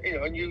 It was, you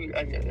know, and you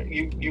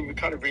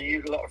kind of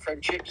renewed a lot of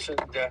friendships and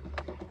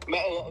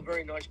met a lot of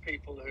very nice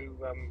people who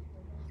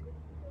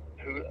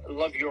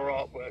love your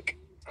artwork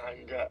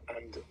and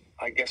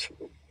I guess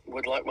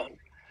would like one.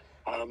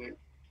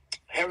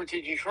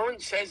 Heritage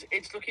Insurance says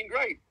it's looking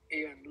great.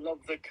 Ian,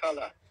 love the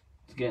colour.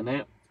 It's getting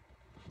out.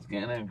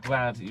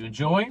 Glad you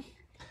enjoy.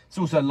 It's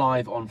also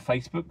live on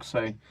Facebook,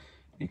 so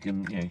you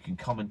can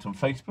comment on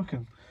Facebook,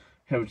 and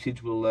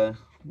Heritage will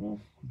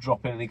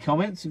drop in any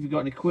comments if you've got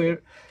any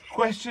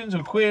questions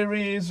or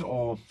queries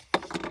or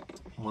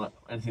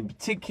anything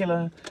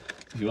particular.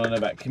 If you want to know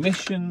about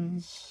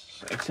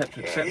commissions,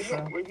 etc.,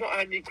 etc. We've not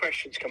had any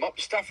questions come up.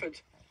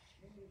 Stafford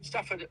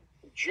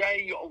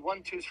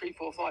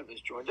J12345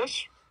 has joined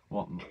us.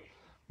 What?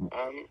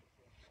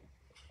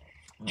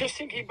 Just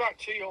thinking back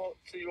to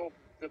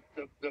the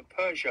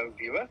Peugeot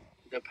viewer,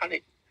 the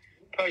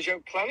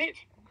Peugeot Planet.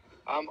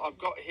 I've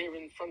got here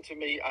in front of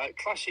me,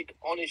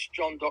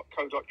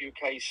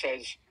 classichonestjohn.co.uk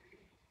says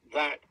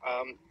that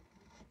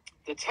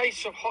the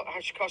tastes of hot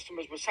hatch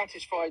customers were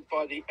satisfied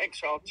by the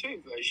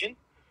XR2 version,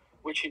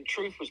 which in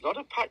truth was not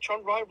a patch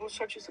on rivals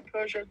such as the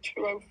Peugeot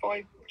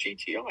 205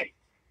 GTI.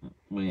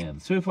 Well, yeah, the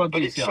 205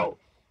 but GTI. It's sold.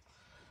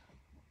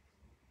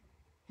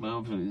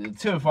 Well, the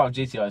 205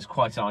 GTI is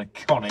quite an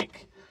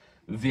iconic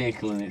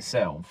vehicle in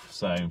itself,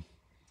 so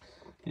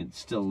it's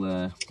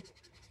still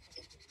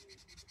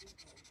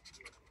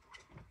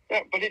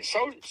Yeah, but it's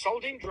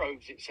sold in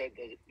droves, it said,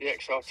 the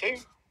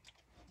XR2.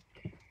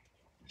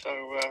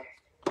 So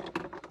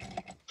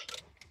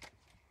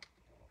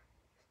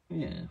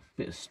yeah,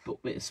 bit of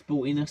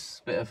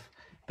sportiness, bit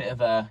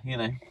of you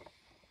know.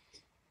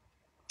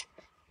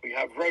 We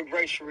have Road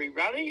Racery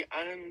Rally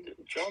and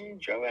John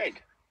Joed.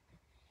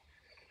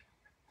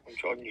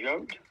 John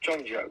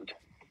Joed.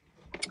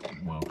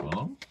 Welcome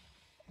along.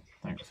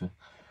 Thanks for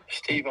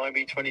Steve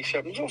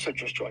IB27's also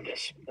just joined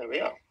us. There we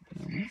are.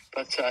 Mm-hmm.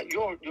 But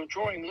your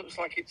drawing looks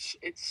like it's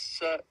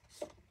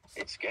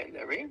getting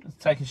there, Ian.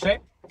 It's taking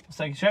shape.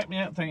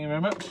 Yeah, thank you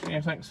very much.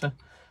 Yeah, thanks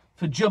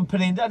for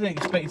jumping in. I didn't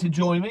expect you to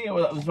join me.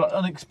 Well, that was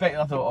unexpected.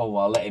 I thought, oh,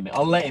 well, I'll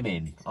let him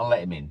in. Well,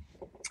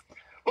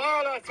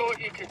 I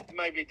thought you could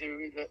maybe do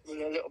with a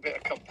little bit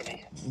of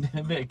company.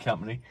 A bit of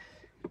company.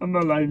 I'm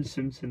not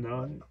lonesome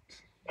tonight.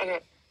 And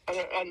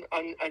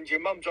your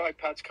mum's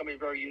iPad's coming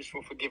very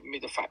useful for giving me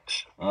the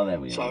facts. Oh, there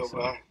we are.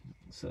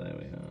 So there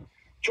we are.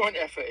 Joint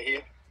effort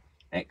here.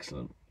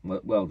 Excellent.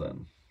 Well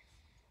done.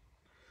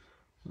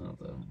 Well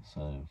done.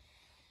 So,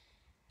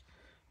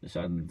 just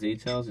adding the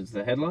details into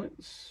the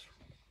headlights.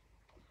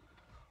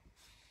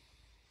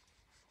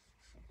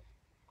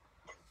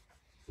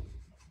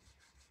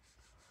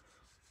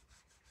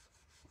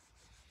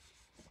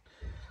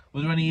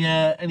 Was there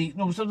any?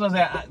 No, sometimes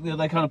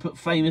they kind of put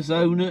famous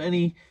owner.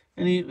 Any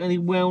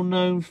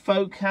well-known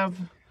folk have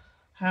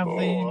the.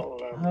 I'll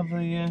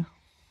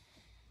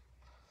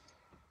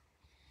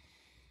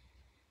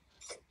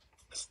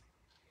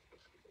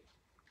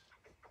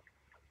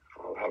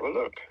have a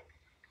look.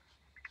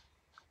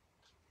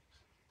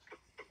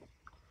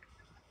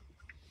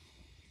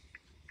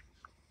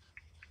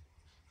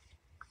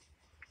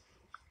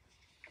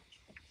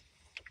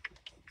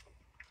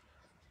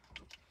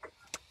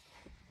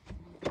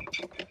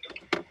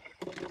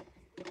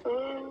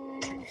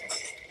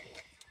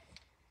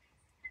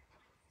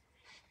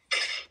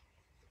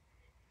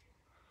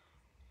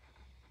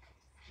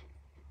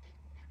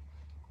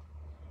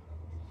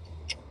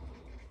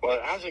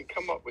 hasn't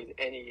come up with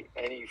any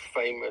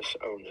famous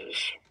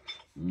owners.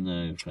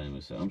 No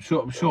famous. I'm sure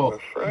it was.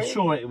 I'm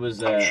sure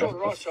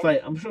there are some.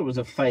 I'm sure it was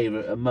a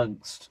favourite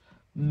amongst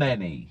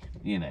many.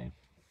 You know,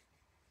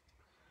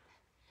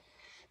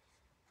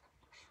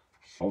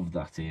 of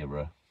that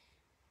era.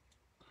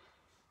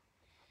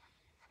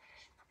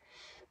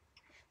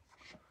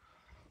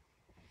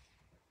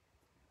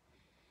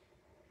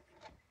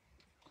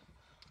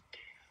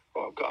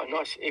 Well, I've got a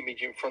nice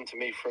image in front of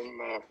me from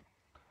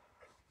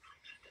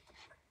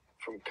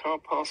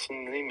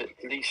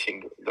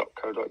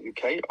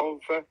carparsonleasing.co.uk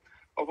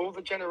of all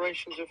the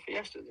generations of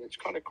Fiestas. It's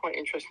kind of quite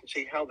interesting to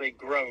see how they've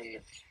grown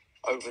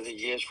over the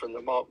years from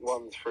the Mark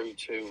 1 through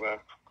to...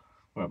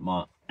 We're at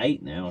Mark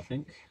 8 now, I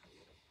think.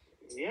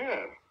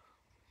 Yeah.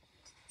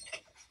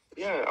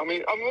 Yeah, I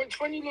mean,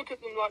 when you look at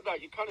them like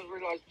that, you kind of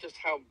realise just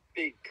how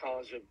big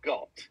cars have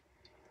got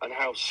and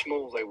how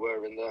small they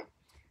were in the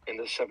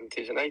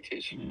 70s and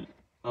 80s. Yeah.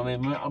 I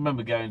mean, I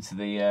remember going to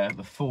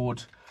the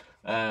Ford,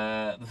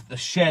 the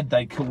shed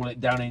they call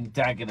it down in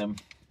Dagenham,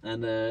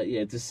 and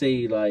yeah, to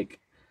see like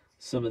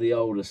some of the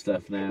older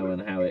stuff now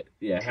and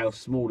how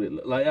small it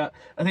looked. Like I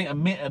think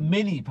an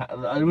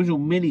original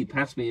Mini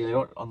passed me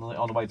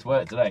on the way to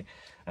work today,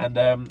 and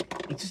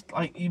it's just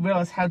like you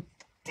realise how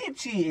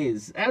ditchy it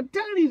is, how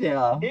tiny they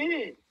are.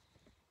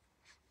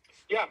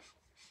 Yeah.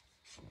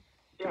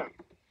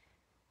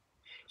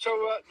 So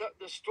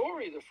the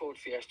story of the Ford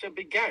Fiesta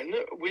began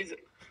with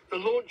the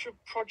launch of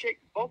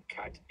Project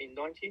Bobcat in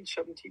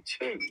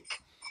 1972.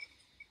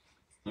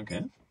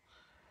 Okay.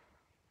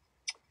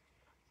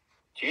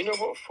 Do you know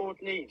what Ford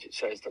needs? It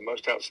says the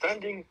most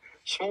outstanding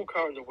small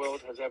car in the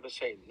world has ever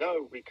seen.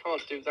 No, we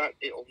can't do that.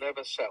 It'll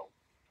never sell.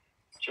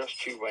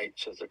 Just you wait,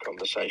 says the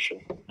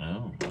conversation.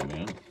 Oh,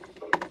 yeah.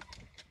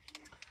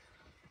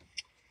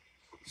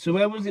 So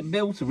where was it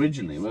built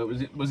originally? Where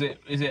was it? Was it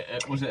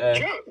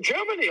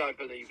Germany, I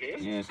believe,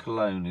 Ian. Yeah,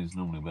 Cologne is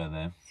normally where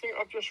they're. I think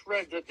I've just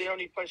read that the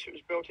only place it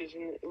was built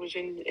was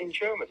in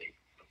Germany.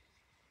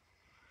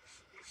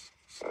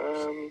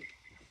 Of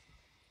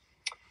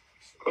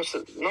course, in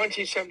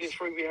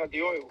 1973 we had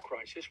the oil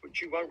crisis,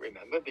 which you won't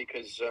remember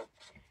because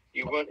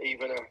you weren't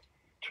even a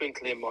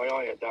twinkle in my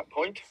eye at that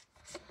point.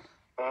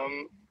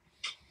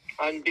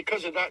 And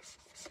because of that,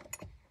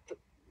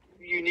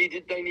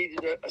 they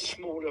needed a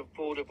smaller,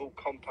 affordable,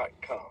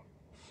 compact car.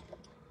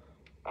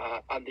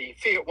 And the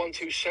Fiat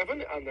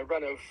 127 and the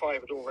Renault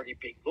 5 had already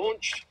been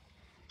launched.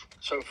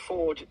 So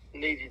Ford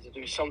needed to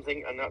do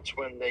something, and that's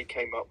when they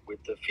came up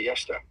with the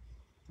Fiesta.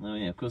 Oh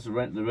yeah, of course there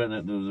was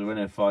a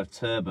Renault 5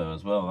 Turbo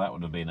as well. That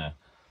would have been a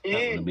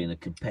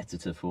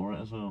competitor for it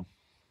as well.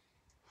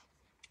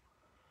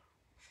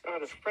 I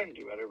had a friend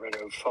who had a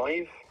Renault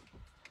 5.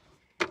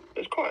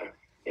 It's quite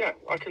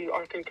I can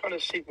kind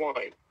of see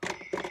why.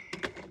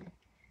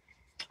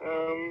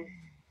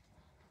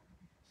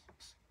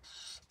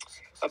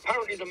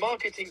 Apparently the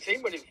marketing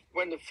team,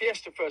 when the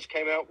Fiesta first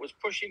came out, was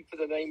pushing for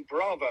the name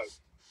Bravo.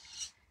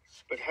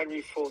 But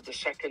Henry Ford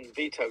II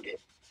vetoed it.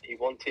 He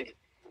wanted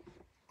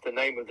the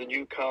name of the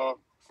new car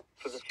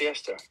for the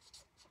Fiesta.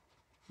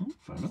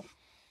 Fair enough.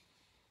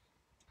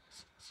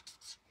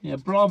 Yeah,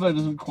 Bravo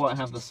doesn't quite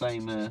have the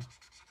same...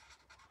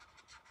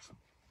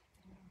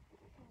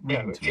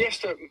 but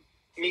Fiesta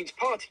means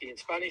party in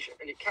Spanish,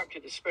 and it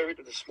captured the spirit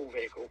of the small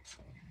vehicle.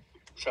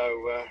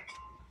 So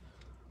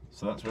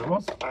that's where it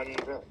was. And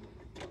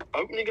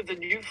opening of the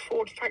new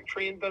Ford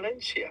factory in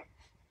Valencia.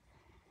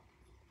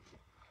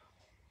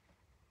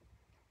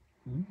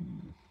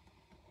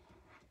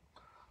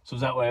 So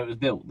is that where it was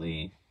built,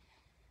 the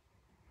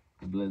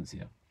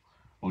Valencia,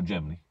 or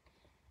Germany?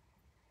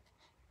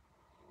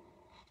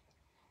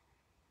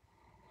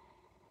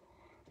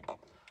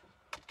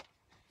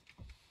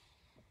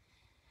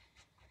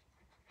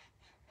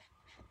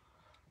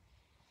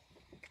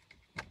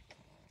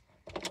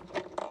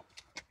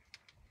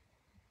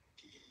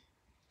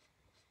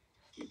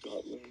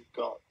 We've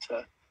got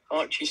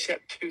Archie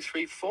Sepp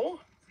 234,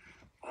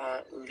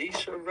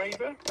 Lisa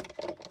Raver,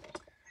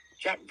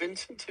 Jack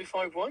Vincent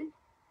 251,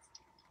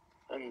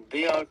 and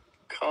VR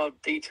Car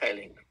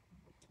Detailing.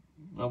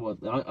 Oh, well,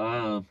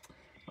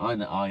 I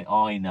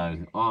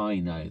know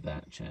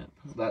that chap.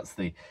 That's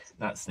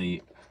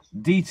the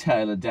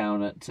detailer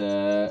down at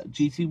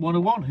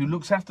GT101 who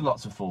looks after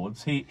lots of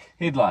Fords.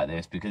 He'd like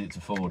this because it's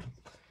a Ford.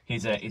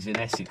 He's an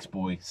Essex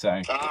boy,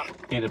 so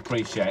he'd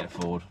appreciate a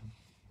Ford.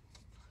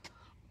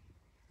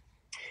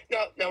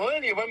 Now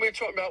earlier when we were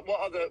talking about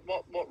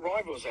what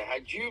rivals they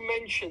had, you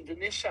mentioned the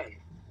Nissan,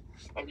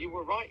 and you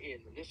were right, Ian.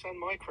 The Nissan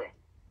Micra.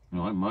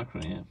 Right,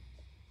 Micra, yeah.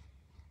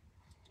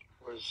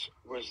 Was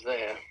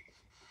there.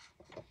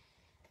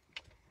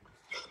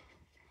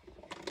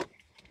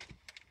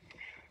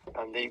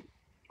 And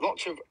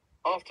lots of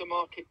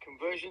aftermarket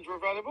conversions were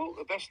available,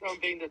 the best known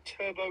being the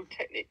Turbo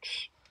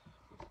Technics.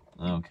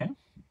 Okay.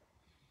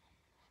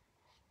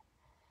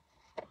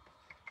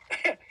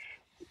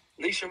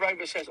 Lisa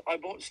Raver says, I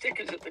bought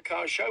stickers at the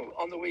car show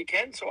on the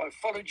weekend, so I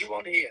followed you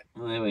on here.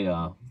 Well, there we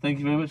are. Thank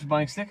you very much for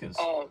buying stickers.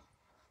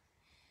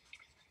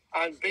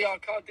 And VR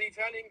Car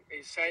Detailing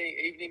is saying,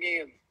 evening,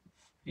 Ian.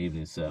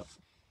 Evening, sir.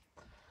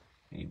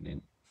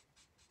 Evening.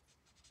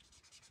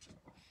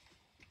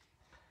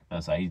 I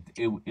say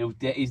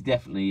he's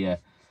definitely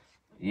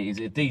he's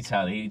a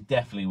detailer. He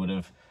definitely would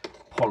have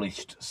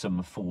polished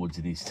some Fords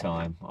in his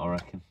time, I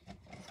reckon.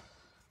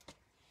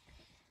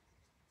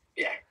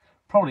 Yeah.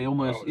 Probably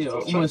almost,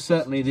 almost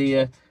certainly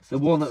the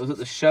one that was at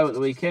the show at the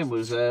weekend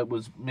was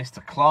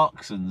Mr.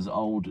 Clarkson's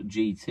old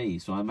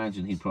GT. So I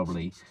imagine he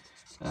probably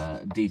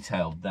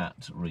detailed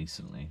that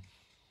recently.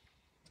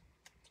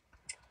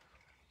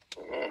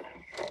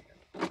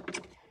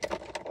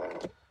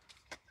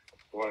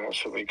 What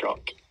else have we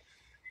got?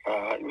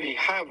 We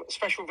have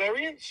special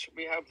variants.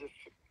 We have the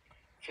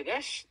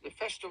Finesse, the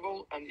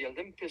Festival, and the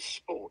Olympus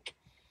Sport,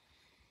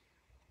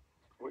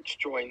 which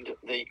joined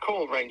the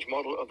core range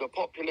model of the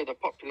Popular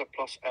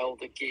Plus L,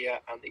 the Gear,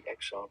 and the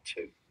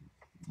XR2.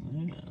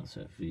 Yeah,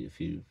 so a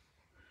few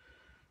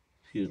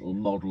little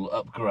model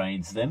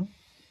upgrades then.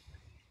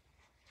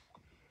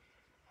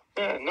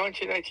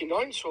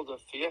 1989 saw the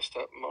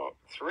Fiesta Mark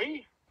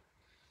III,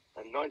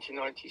 and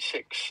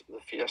 1996 the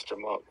Fiesta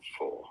Mark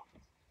IV.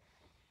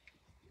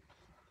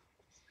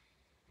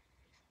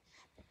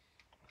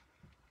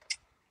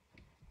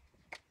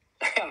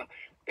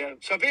 Yeah,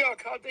 so VR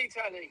car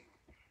detailing.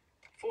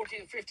 40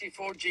 and 50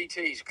 Ford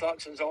GTs,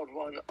 Clarkson's old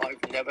one.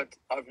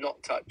 I've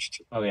not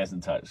touched. Oh, he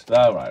hasn't touched.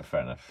 Oh, right,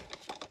 fair enough.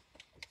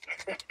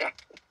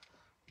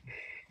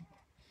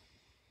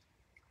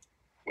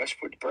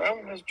 Westwood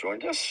Brown has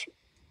joined us.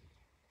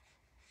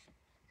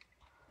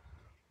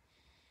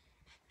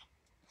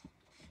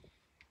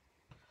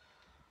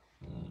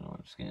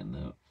 I'm just getting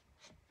the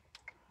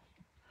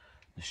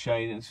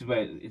shade. It's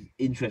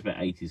interesting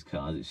about 80s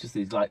cars. It's just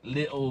these like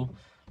little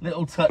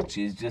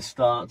touches just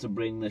start to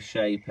bring the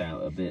shape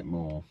out a bit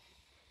more.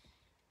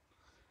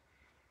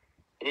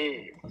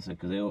 That's it,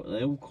 because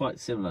they're all quite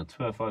similar.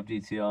 205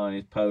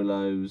 GTIs,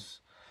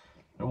 Polos,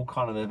 they're all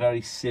kind of a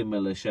very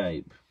similar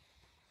shape.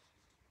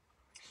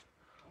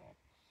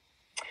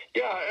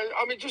 Yeah,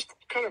 I mean, just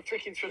kind of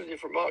flicking through the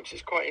different marks,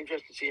 it's quite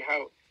interesting to see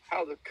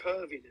how the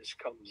curviness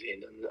comes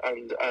in,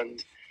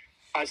 and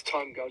as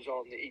time goes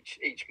on,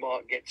 each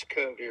mark gets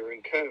curvier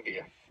and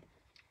curvier.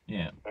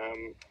 Yeah.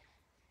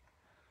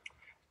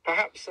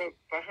 Perhaps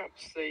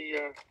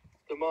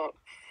the Mark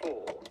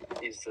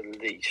IV is the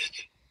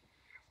least.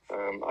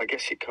 I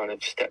guess it kind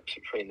of steps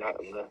between that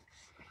and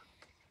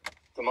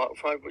the Mark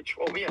V,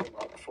 we had a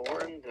Mark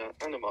IV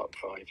and a Mark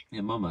V.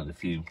 Yeah, Mum had a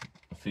few.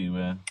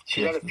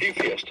 She had a few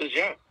Fiestas,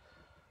 yeah.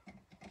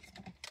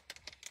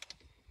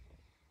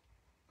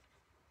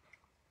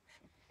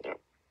 Yeah.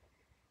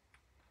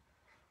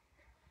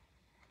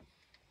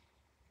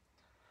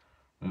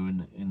 We were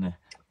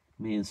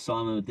me and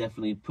Simon were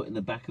definitely put in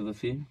the back of a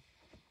few.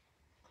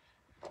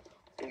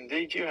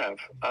 Indeed, you have.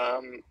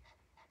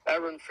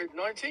 Aaron Frid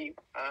 90,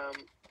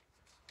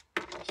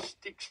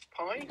 Sticks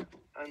Pie,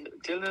 and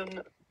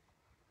Dylan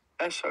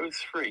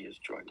SO3 has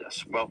joined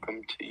us.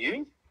 Welcome to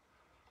you.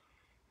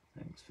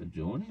 Thanks for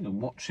joining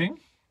and watching.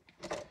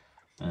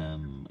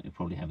 You're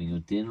probably having your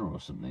dinner or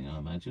something, I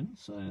imagine.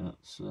 So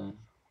that's.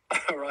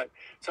 All right.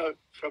 So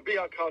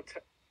BR car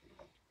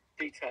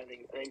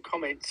detailing and then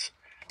comments.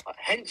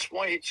 Hence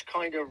why it's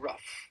kind of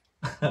rough.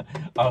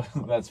 Oh,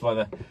 that's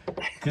why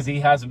because he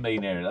hasn't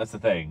been near it. That's the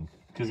thing.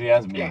 Because he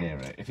hasn't been near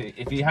it.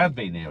 If he had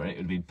been near it, it would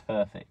have been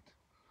perfect.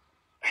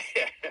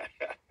 Yeah.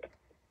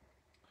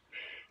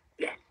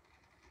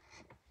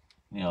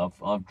 Yeah,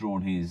 I've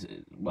drawn his.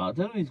 Well, I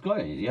don't know if he's got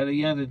it. He had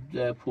a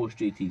Porsche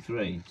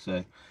GT3,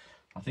 so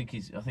I think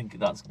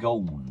that's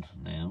gold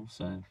now.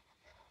 So,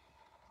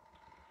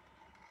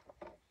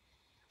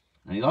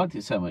 and he liked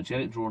it so much he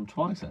had it drawn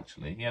twice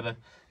actually. He had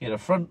a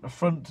front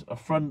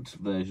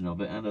version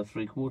of it and a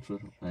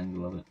 3/4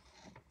 angle of it.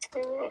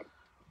 All right.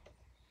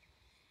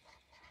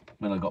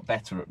 When I got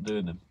better at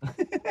doing them.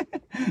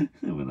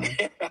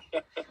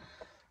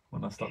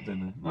 when I stopped doing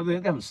them. Well, they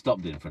haven't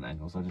stopped doing front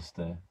angles. I just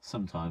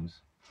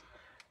sometimes.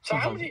 So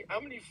how many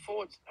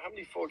Ford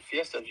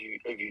Fiestas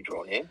have you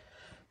drawn in?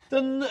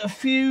 Done a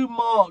few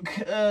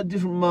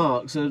different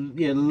marks. So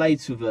yeah,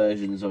 later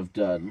versions I've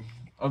done.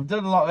 I've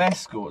done a lot of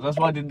Escorts. That's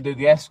why I didn't do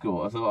the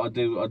Escort. I thought I'd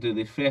do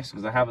the Fiesta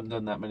because I haven't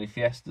done that many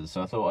Fiestas.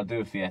 So I thought I'd do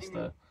a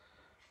Fiesta.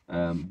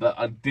 But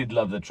I did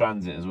love the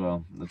Transit as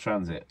well. The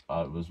Transit,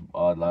 I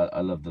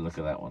loved the look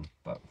of that one.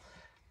 But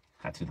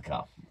had to be the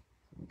car.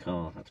 The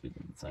car had to be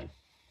done. So.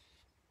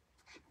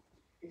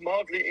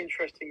 Mildly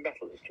interesting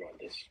metal has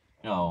joined us.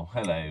 Oh,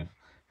 hello.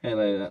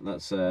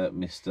 That's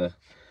Mr.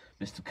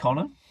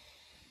 Connor.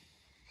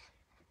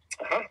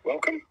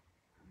 Welcome.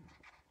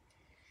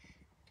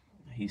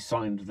 He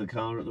signed the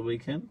car at the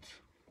weekend.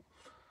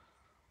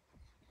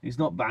 He's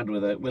not bad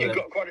with it.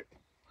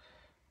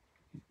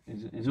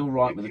 He's all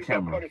right with the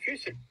camera. You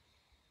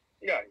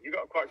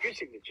got quite a few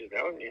signatures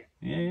now, haven't you?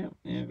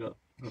 Yeah.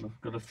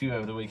 Got a few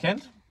over the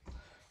weekend.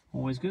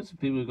 Always good. So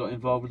people who got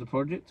involved with the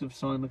project have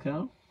signed the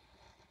car.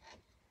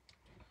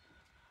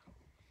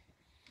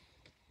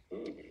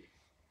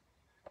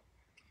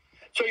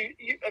 So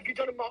have you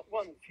done a Mark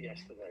I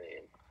Fiesta then,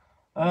 Ian?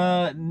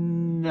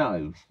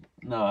 No,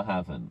 I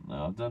haven't.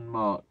 No, I've done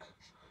Mark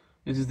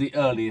This is the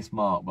earliest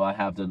mark, but I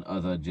have done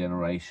other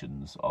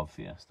generations of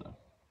Fiesta.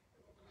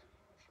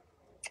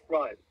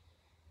 Right.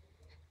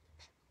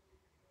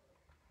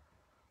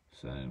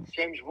 So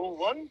James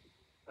Wool1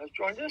 has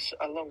joined us,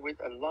 along with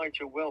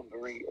Elijah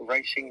Welbury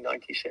Racing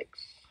 96.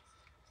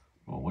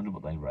 well, I wonder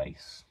what they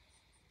race.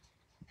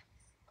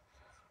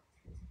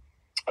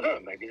 I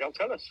don't know, maybe they'll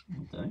tell us. I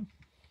don't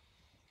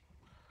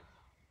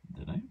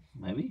know.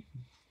 Maybe.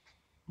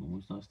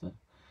 Always nice to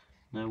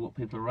know what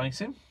people are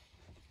racing.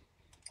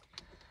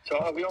 So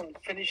are we on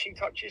finishing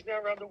touches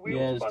now around the wheels?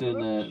 Yeah, it's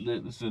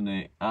doing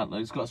the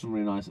it's got some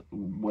really nice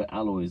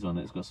alloys on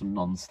it. It's got some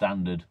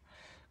non-standard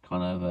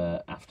kind of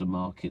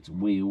aftermarket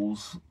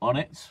wheels on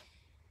it.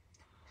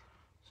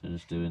 So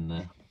just doing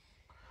the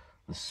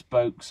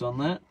spokes on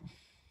that.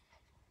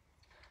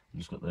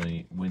 Just got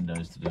the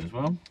windows to do as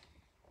well.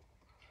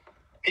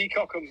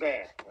 Peacock and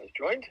Bear has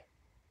joined.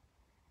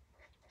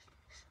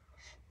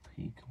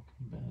 Peacock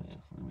and Bear.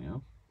 There we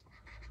are.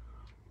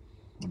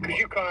 Because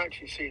you can't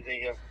actually see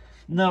the.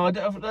 No, I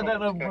don't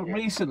know.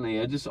 Recently,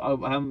 I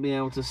haven't been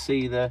able to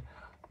see the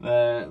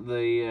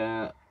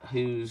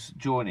who's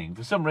joining.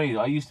 For some reason,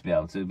 I used to be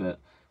able to,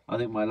 but I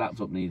think my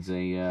laptop needs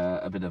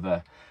a bit of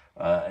a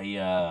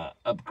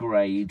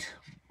upgrade.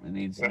 It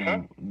needs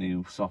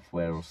new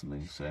software or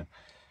something, so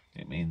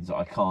it means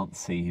I can't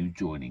see who's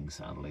joining.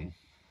 Sadly,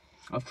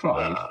 I've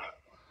tried.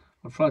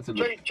 I've tried to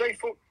look.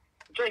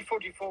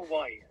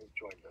 J44Y has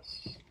joined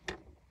us.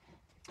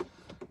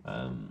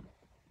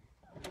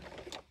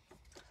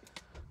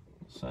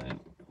 So,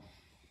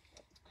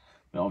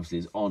 but obviously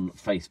it's on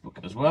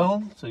Facebook as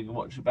well, so you can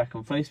watch it back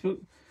on Facebook.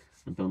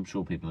 But I'm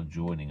sure people are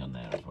joining on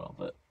there as well.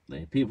 But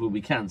the people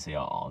we can see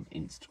are on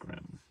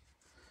Instagram.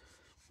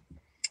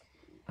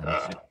 And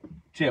it's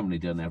generally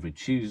done every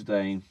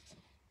Tuesday.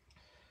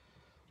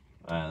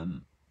 There's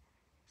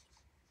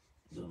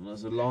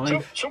a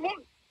live. So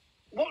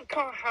what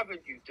car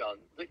haven't you done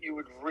that you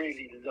would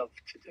really love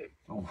to do?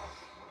 Oh.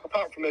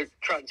 Apart from a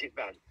transit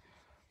van.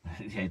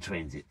 Yeah,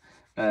 transit.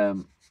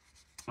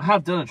 I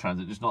have done a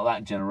transit, just not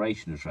that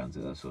generation of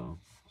transit. That's all.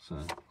 So,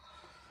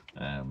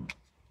 I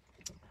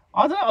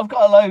don't. I've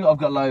got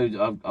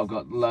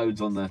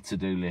loads on the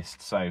to-do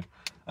list. So,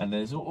 and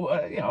there's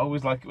I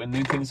always like it when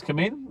new things come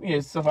in. Yeah,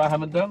 stuff I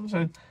haven't done.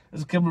 So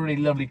there's a couple of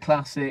really lovely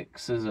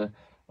classics. There's a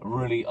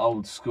really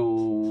old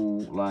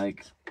school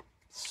like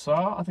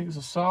Saab. I think it's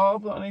a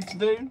Saab that I need to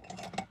do.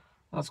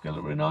 That's going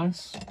to look really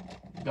nice.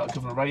 Got a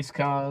couple of race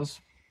cars.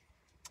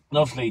 And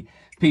obviously,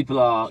 people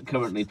are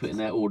currently putting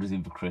their orders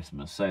in for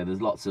Christmas, so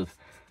there's lots of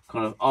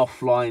kind of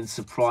offline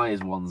surprise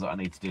ones that I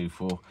need to do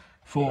for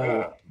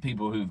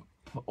people who've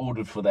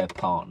ordered for their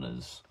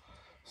partners.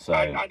 So,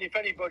 and if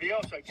anybody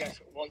else, I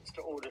guess, wants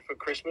to order for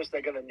Christmas,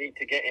 they're going to need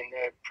to get in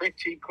there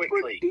pretty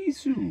quickly. Pretty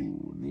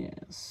soon,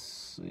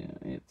 yes. Yeah,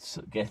 it's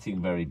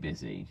getting very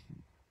busy.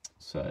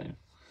 So,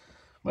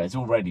 well, it's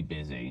already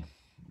busy,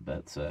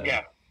 but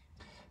yeah,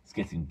 it's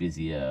getting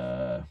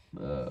busier.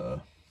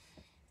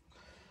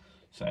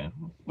 So,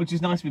 which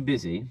is nice to be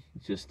busy.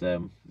 It's just,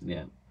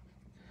 yeah.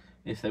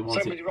 If they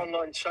want so with your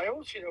online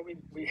sales,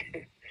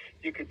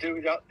 you could do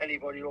without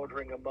anybody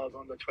ordering a mug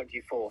on the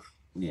 24th.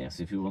 Yes,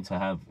 if you want to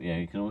have,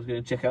 you can always go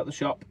and check out the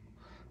shop,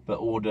 but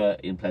order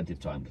in plenty of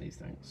time, please,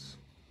 thanks.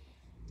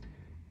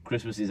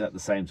 Christmas is at the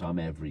same time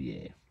every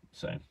year,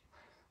 so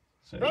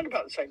around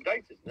about the same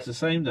date, isn't it? It's the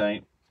same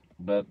date,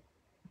 but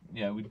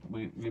yeah,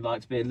 we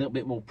like to be a little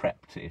bit more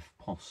prepped if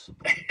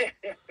possible.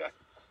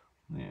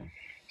 Yeah.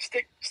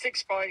 Stick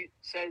Spy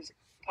says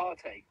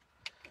party.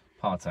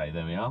 Party,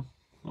 there we are.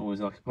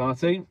 Always like a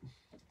party.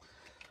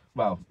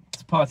 Well,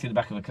 it's a party in the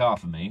back of a car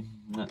for me.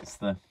 That's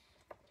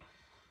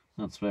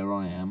where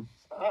I am.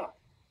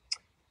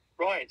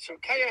 Right. So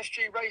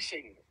KSG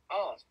Racing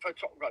asked,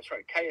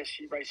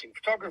 KSG Racing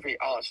Photography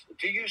asked,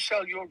 do you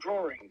sell your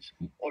drawings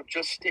or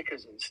just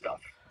stickers and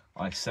stuff?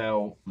 I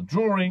sell the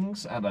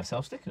drawings and I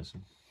sell stickers.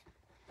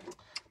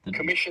 The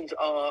commissions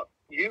are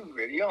you,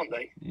 really, aren't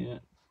they? Yeah.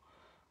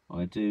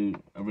 I do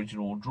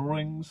original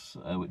drawings,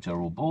 which are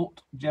all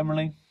bought,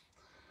 generally.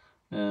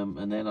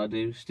 And then I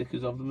do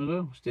stickers of them as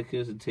well.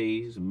 Stickers and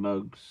tees and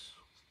mugs,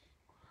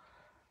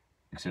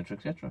 etc.,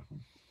 etc.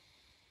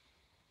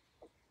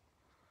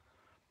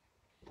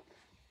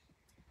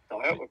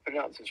 I hope I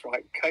pronounced this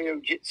right.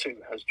 KO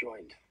Jitsu has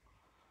joined.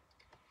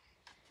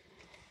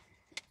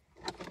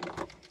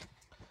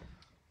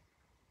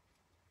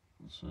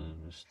 So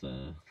just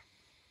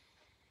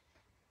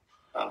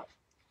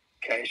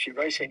KSG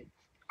Racing.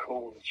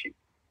 Cool.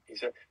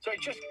 So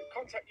just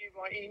contact you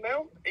by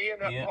email,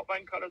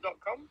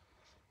 ian@hotbankcolour.com.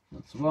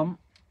 That's the one.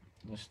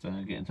 Just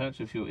get in touch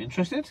if you're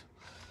interested.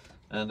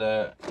 And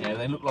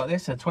they look like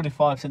this. They're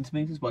 25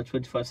 centimetres by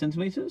 25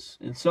 centimetres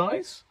in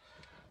size.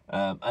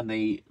 And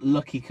the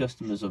lucky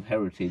customers of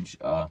Heritage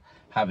are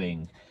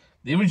having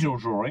the original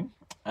drawing,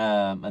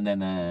 and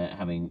then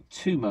having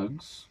 2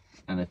 mugs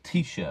and a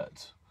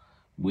T-shirt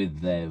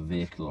with their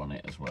vehicle on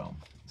it as well.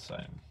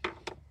 So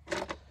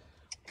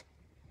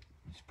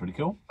it's pretty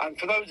cool. And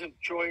for those who've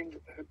joined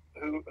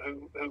who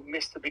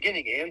missed the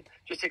beginning, Ian,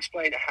 just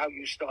explain how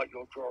you start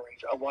your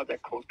drawings and why they're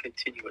called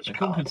continuous They're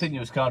cards. called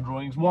continuous card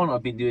drawings. One,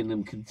 I've been doing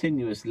them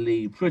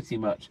continuously pretty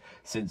much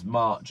since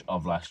March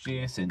of last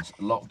year, since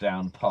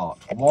lockdown part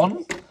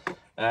 1.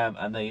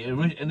 And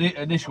the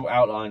initial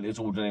outline is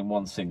all done in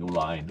one single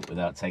line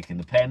without taking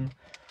the pen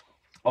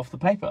off the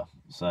paper.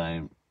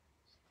 So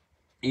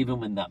even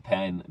when that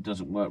pen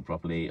doesn't work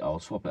properly, I'll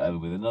swap it over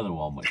with another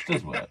one which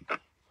does work.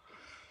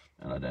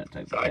 And I don't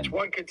take the pen. It's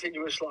one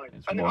continuous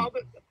line. And are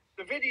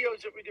the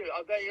videos that we do,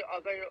 are they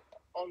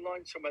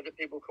online somewhere that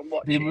people can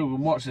watch? People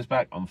can watch this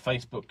back on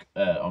Facebook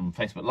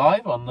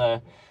Live on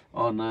the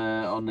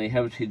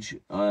Heritage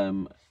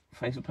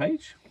Facebook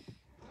page.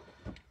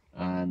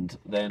 And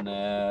then,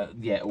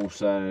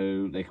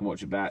 also they can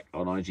watch it back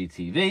on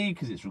IGTV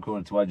because it's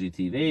recorded to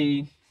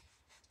IGTV.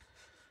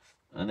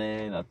 And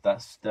then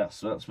that's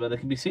where they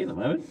can be seen at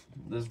the moment.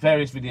 There's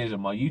various videos on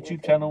my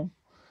YouTube channel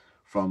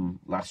from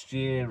last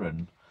year,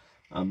 and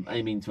I'm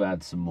aiming to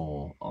add some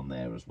more on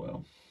there as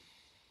well.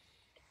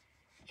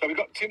 So we've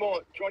got 2 more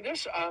joined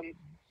us.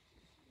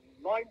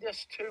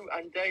 Mindus 2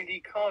 and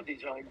Daily Car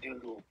Design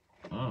Doodle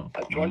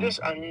joined us,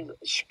 and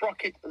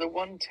Sprocket the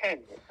 110.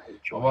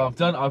 Well,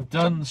 I've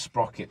done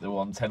Sprocket the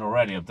 110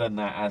 already. I've done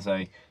that as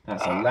a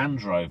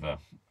Land Rover.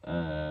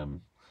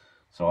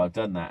 So I've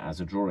done that as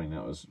a drawing.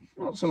 That was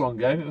not so long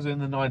ago. It was in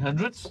the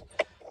 900s.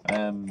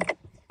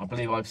 I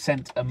believe I've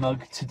sent a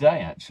mug today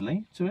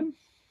actually to him.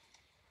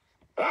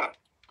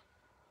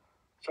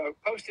 So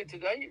posted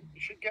today.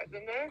 You should get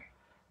them there.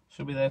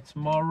 Should be there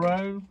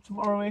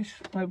tomorrow-ish,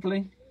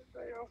 hopefully.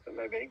 Day after,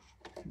 maybe.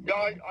 Yeah,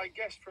 I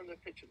guessed from the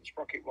picture the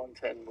Sprocket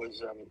 110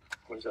 was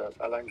a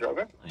Land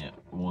Rover. Yeah,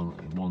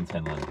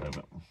 110 Land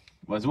Rover.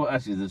 Well,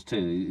 actually, there's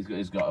 2.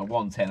 He's got a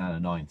 110 and a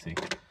 90.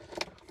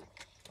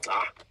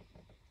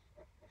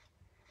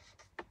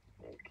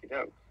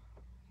 No.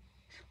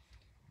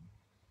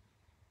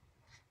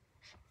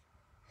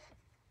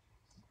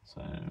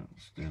 So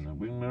just doing the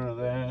wing mirror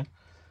there,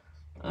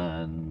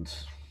 and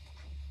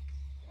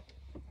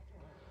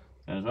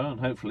as well. And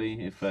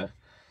hopefully, if there are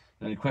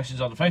any questions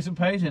on the Facebook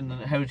page, and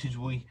Heritage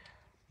will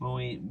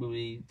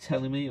be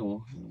telling me,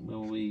 or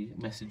will we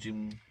message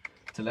him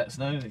to let us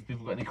know if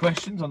people got any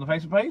questions on the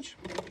Facebook page.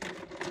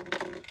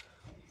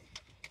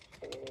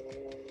 So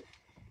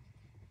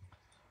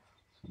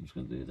I'm just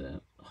going to do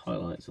the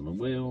highlights on the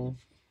wheel.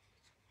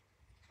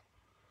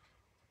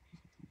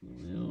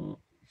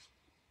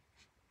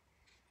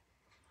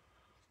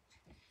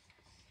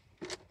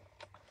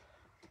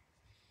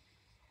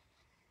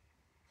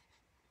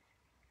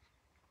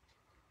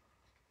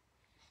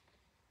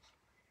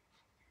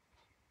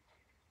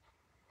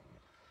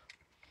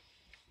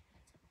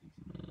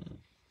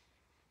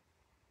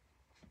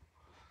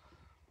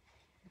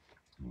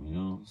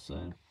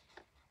 So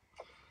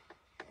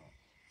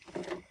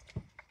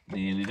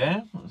nearly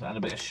there. Let's add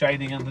a bit of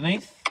shading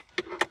underneath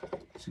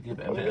to give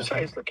it a bit of.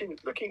 It's looking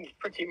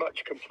pretty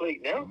much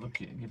complete now.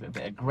 Give it a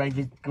bit of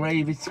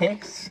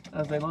gravitas,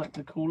 as they like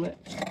to call it.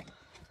 A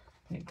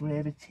bit of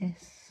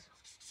gravitas.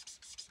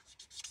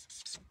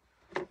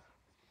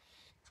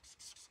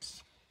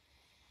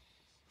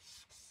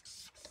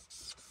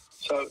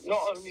 So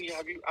not only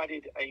have you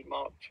added a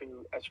Mark II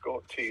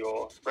Escort to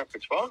your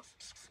repertoire,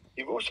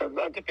 you've also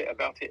learned a bit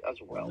about it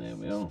as well. There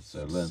we are.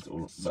 So learned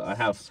all, but I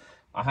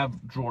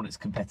have drawn its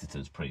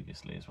competitors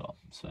previously as well.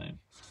 So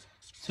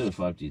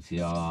 205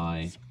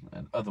 GTI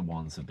and other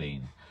ones have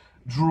been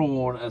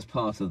drawn as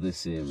part of this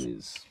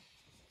series.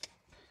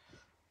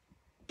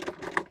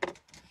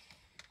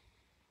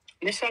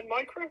 Nissan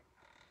Micra?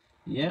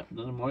 Yep,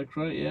 done a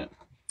micro. Yeah.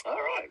 All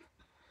right.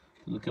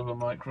 Done a couple of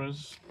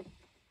micros.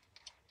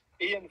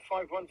 Ian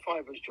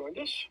 515 has joined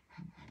us.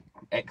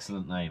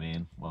 Excellent name,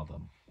 Ian. Well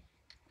done.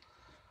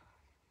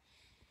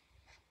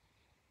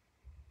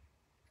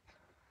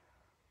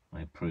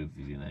 I approve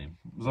of your name,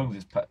 as long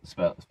as it's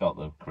spelt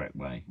the correct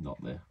way,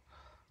 not the.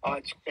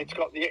 It's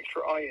got the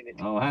extra I in it.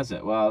 Oh, has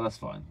it? Well, that's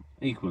fine.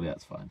 Equally,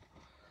 that's fine.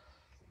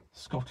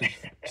 Scottish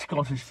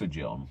for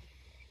John.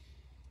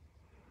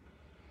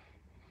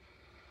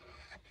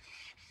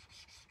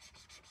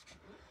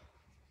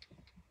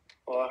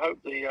 Well, I hope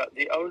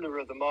the owner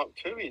of the Mark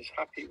II is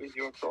happy with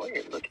your drawing.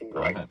 It's looking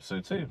great. I hope so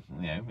too.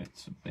 Yeah,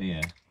 it's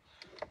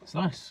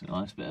nice. A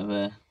nice bit of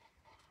a.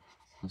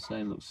 I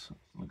say looks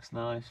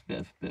nice.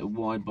 Bit of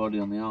wide body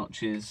on the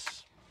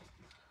arches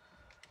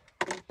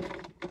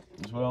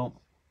as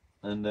well,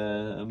 and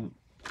add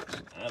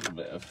a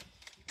bit of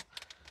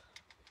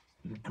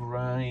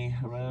grey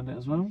around it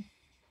as well.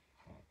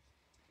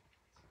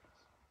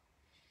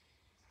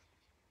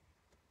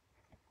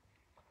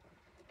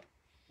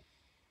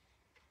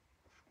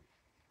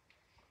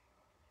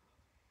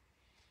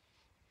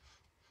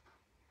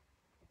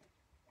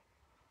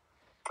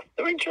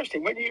 They're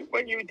interesting. When you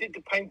did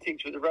the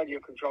paintings with the radio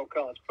control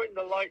cars, putting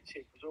the lights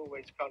in was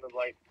always kind of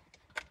like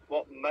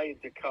what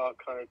made the car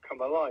kind of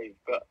come alive.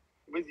 But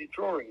with your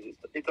drawings,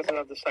 it doesn't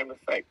have the same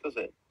effect, does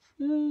it?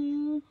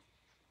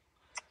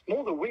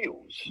 More the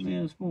wheels.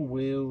 Yeah, it's more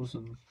wheels,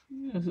 and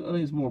I think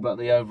it's more about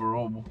the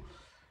overall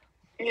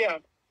Yeah.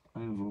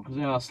 Overall, because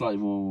they are slightly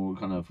more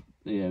kind of,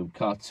 you know,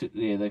 cartoon.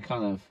 Yeah, they're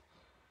kind of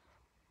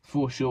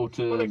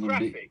foreshortened. Well, they're and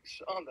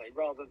graphics, aren't they?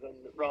 Rather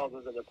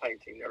than a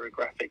painting, they're a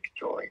graphic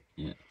drawing.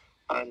 Yeah.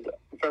 And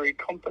very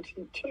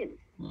competent too.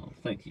 Oh,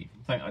 thank you.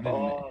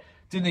 I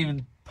didn't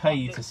even pay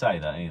you to say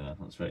that either.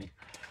 That's very.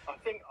 I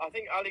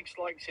think Alex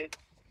likes it.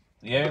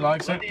 Yeah, he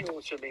likes it. Bloody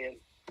awesome, Ian.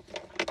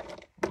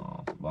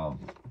 Oh, well,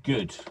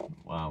 good.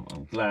 Well,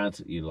 I'm glad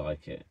you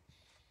like it.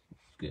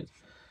 Good.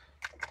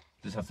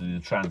 Just have to do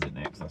the transit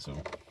next, that's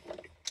all.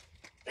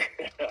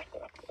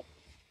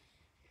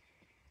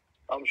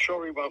 I'm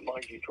sure he won't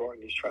mind you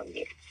drawing his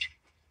transit.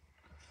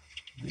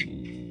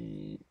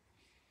 And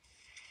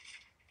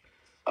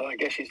I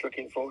guess he's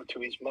looking forward to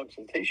his mugs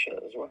and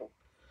t-shirt as well.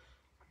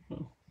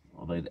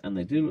 Well,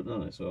 they do look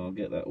nice, so I'll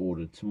get that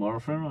ordered tomorrow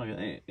for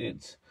him.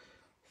 It's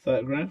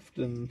photographed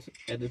and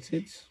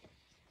edited.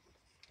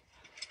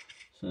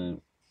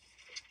 So,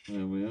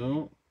 there we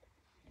are.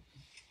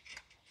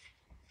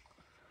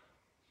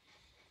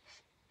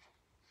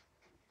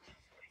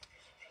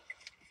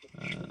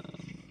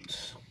 And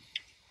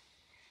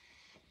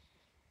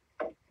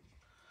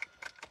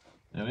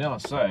there we are.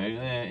 So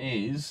there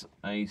is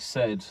a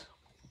said.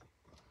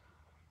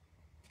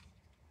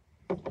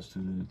 Just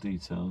do the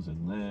details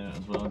in there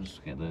as well. Just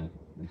to get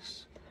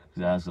this, because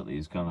it has got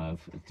these kind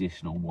of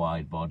additional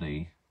wide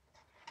body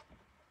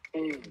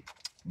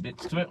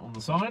bits to it on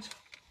the side,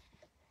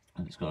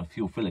 and it's got a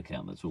fuel filler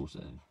count that's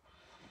also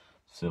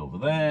silver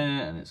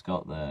there, and it's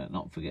got the,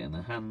 not forgetting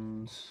the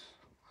hands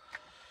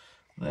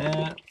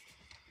there.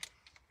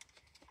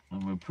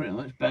 And we're pretty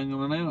much bang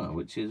on an hour,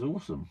 which is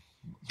awesome.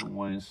 It's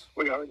always...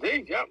 We are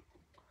indeed, yeah.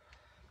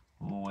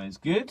 Always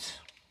good.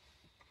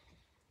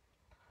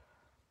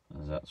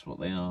 As that's what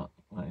they are.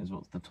 That is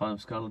what's the time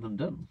scale of them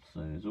done.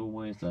 So it's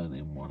always done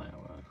in 1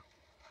 hour.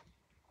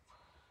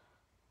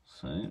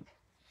 So...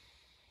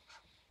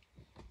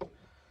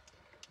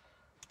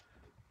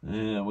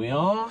 there we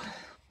are.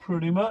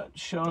 Pretty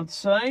much, I'd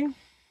say.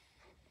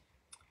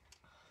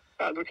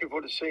 I'm looking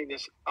forward to seeing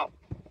this up.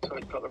 So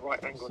it's got the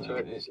right angle to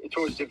it. It's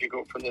always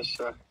difficult from this.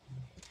 They're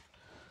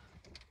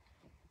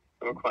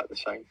not quite the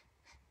same.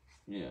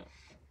 Yeah.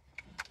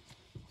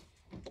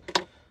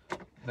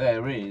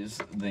 There is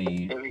the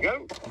Here we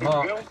go.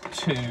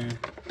 Mark II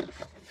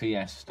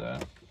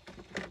Fiesta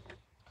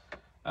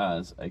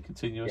as a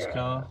continuous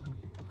car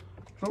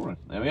drawing.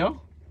 There we are.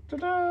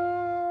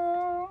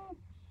 Ta-da!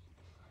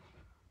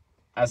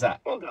 How's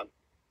that? Well done.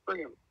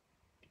 Brilliant.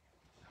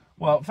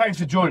 Well, thanks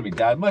for joining me,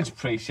 Dad. Much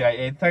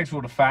appreciated. Thanks for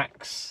all the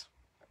facts.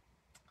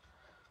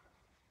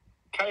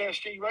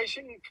 KSG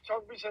Racing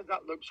Photography says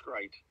that looks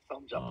great.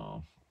 Thumbs up.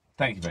 Oh,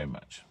 thank you very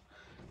much.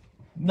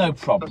 No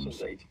problems.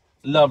 Does indeed.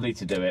 Lovely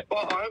to do it.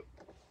 Well,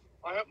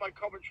 I hope my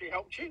commentary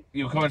helped you.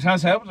 Your comment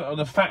has helped.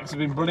 The facts have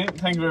been brilliant.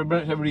 Thank you very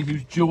much, everybody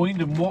who's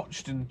joined and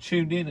watched and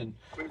tuned in and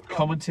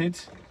commented.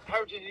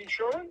 Heritage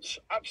Insurance,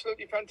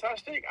 absolutely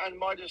fantastic, and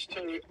Midas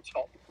 2,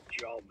 top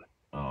job.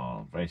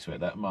 Oh, very sweet.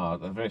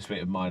 Very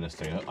sweet of Midas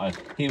too.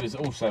 He was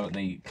also at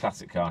the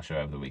Classic Car Show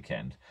over the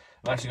weekend.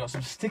 I've actually got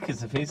some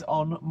stickers of his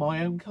on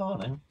my own car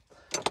now.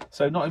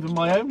 So not even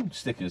my own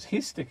stickers,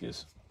 his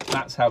stickers.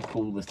 That's how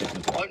cool the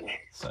stickers are.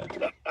 So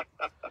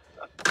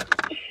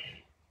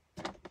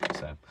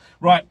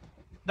right.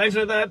 Thanks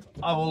for that.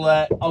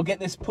 I'll get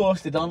this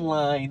posted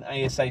online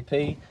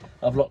ASAP.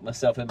 I've locked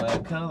myself in my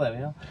own car. There we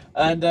are.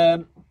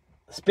 And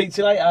speak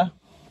to you later.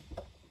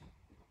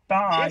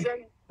 Bye. Cheers,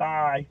 then.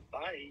 Bye.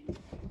 Bye.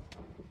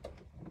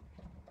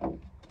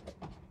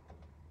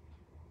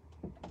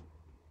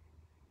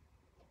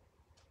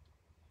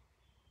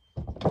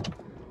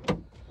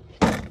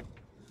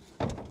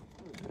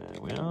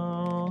 There we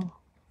are.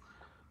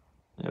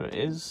 There it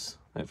is.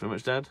 Thanks very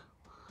much, Dad.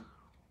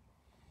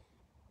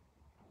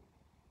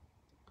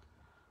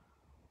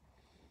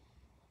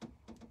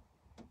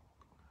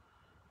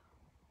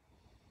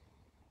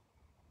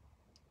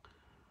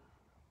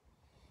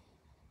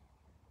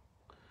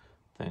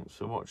 Thanks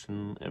for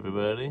watching,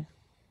 everybody.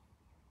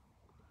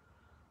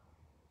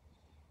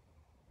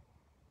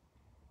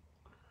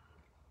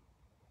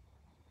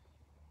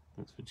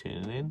 Thanks for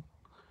tuning in.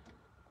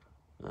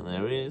 And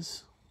there it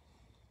is.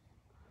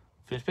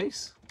 Finished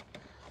piece.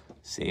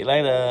 See you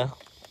later.